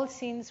want all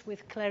scenes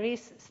with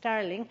Clarice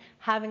Starling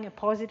having a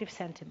positive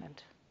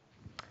sentiment.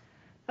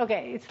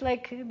 Okay, it's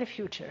like the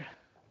future.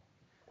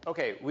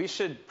 Okay, we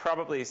should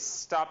probably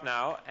stop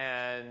now,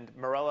 and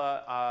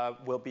Mirella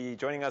will be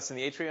joining us in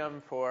the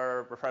atrium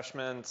for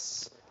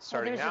refreshments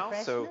starting now.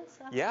 Refreshments?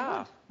 So,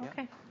 yeah.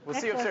 Okay. We'll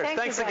see you upstairs.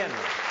 Thanks again.